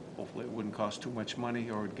 Hopefully it wouldn't cost too much money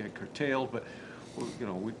or it'd get curtailed, but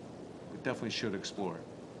we definitely should explore it.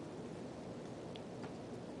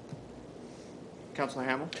 Councilor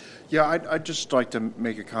Hamel? Yeah, I'd just like to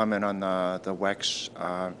make a comment on the WEX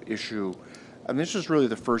issue. I mean, this is really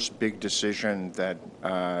the first big decision that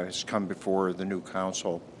has come before the new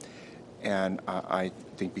council. And I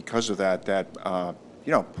think because of that,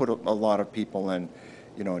 put a lot of people in,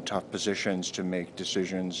 in tough positions to make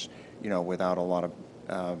decisions, without a lot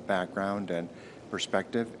of background and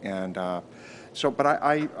perspective. And but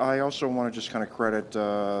I also want to just kind of credit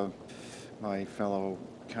my fellow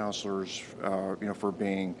councilors, for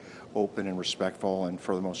being open and respectful and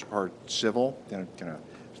for the most part civil. A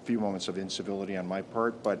few moments of incivility on my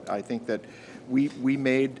part, but I think that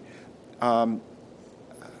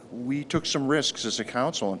we took some risks as a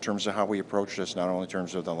council in terms of how we approached this, not only in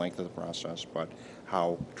terms of the length of the process, but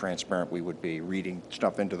how transparent we would be, reading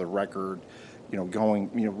stuff into the record,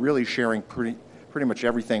 really sharing pretty much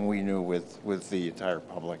everything we knew with the entire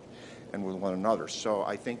public and with one another. So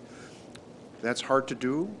I think that's hard to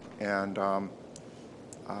do, and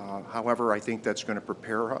however, I think that's going to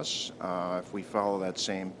prepare us if we follow that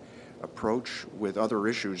same approach with other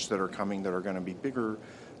issues that are coming that are going to be bigger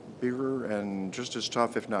and just as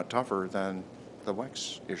tough, if not tougher, than the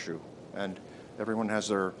WEX issue. And everyone has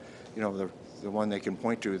their, the one they can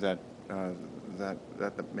point to that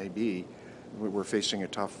may be. We're facing a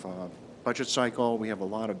tough budget cycle. We have a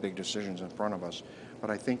lot of big decisions in front of us.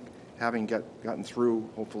 But I think having gotten through,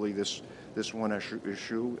 hopefully, this one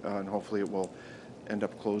issue, and hopefully it will end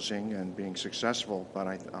up closing and being successful, but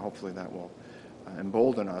hopefully that will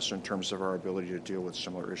embolden us in terms of our ability to deal with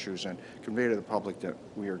similar issues and convey to the public that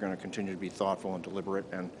we are going to continue to be thoughtful and deliberate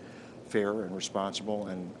and fair and responsible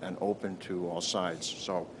and open to all sides.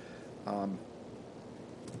 So,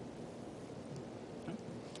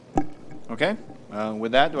 Okay.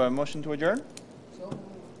 With that, do I have a motion to adjourn?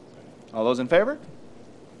 All those in favor?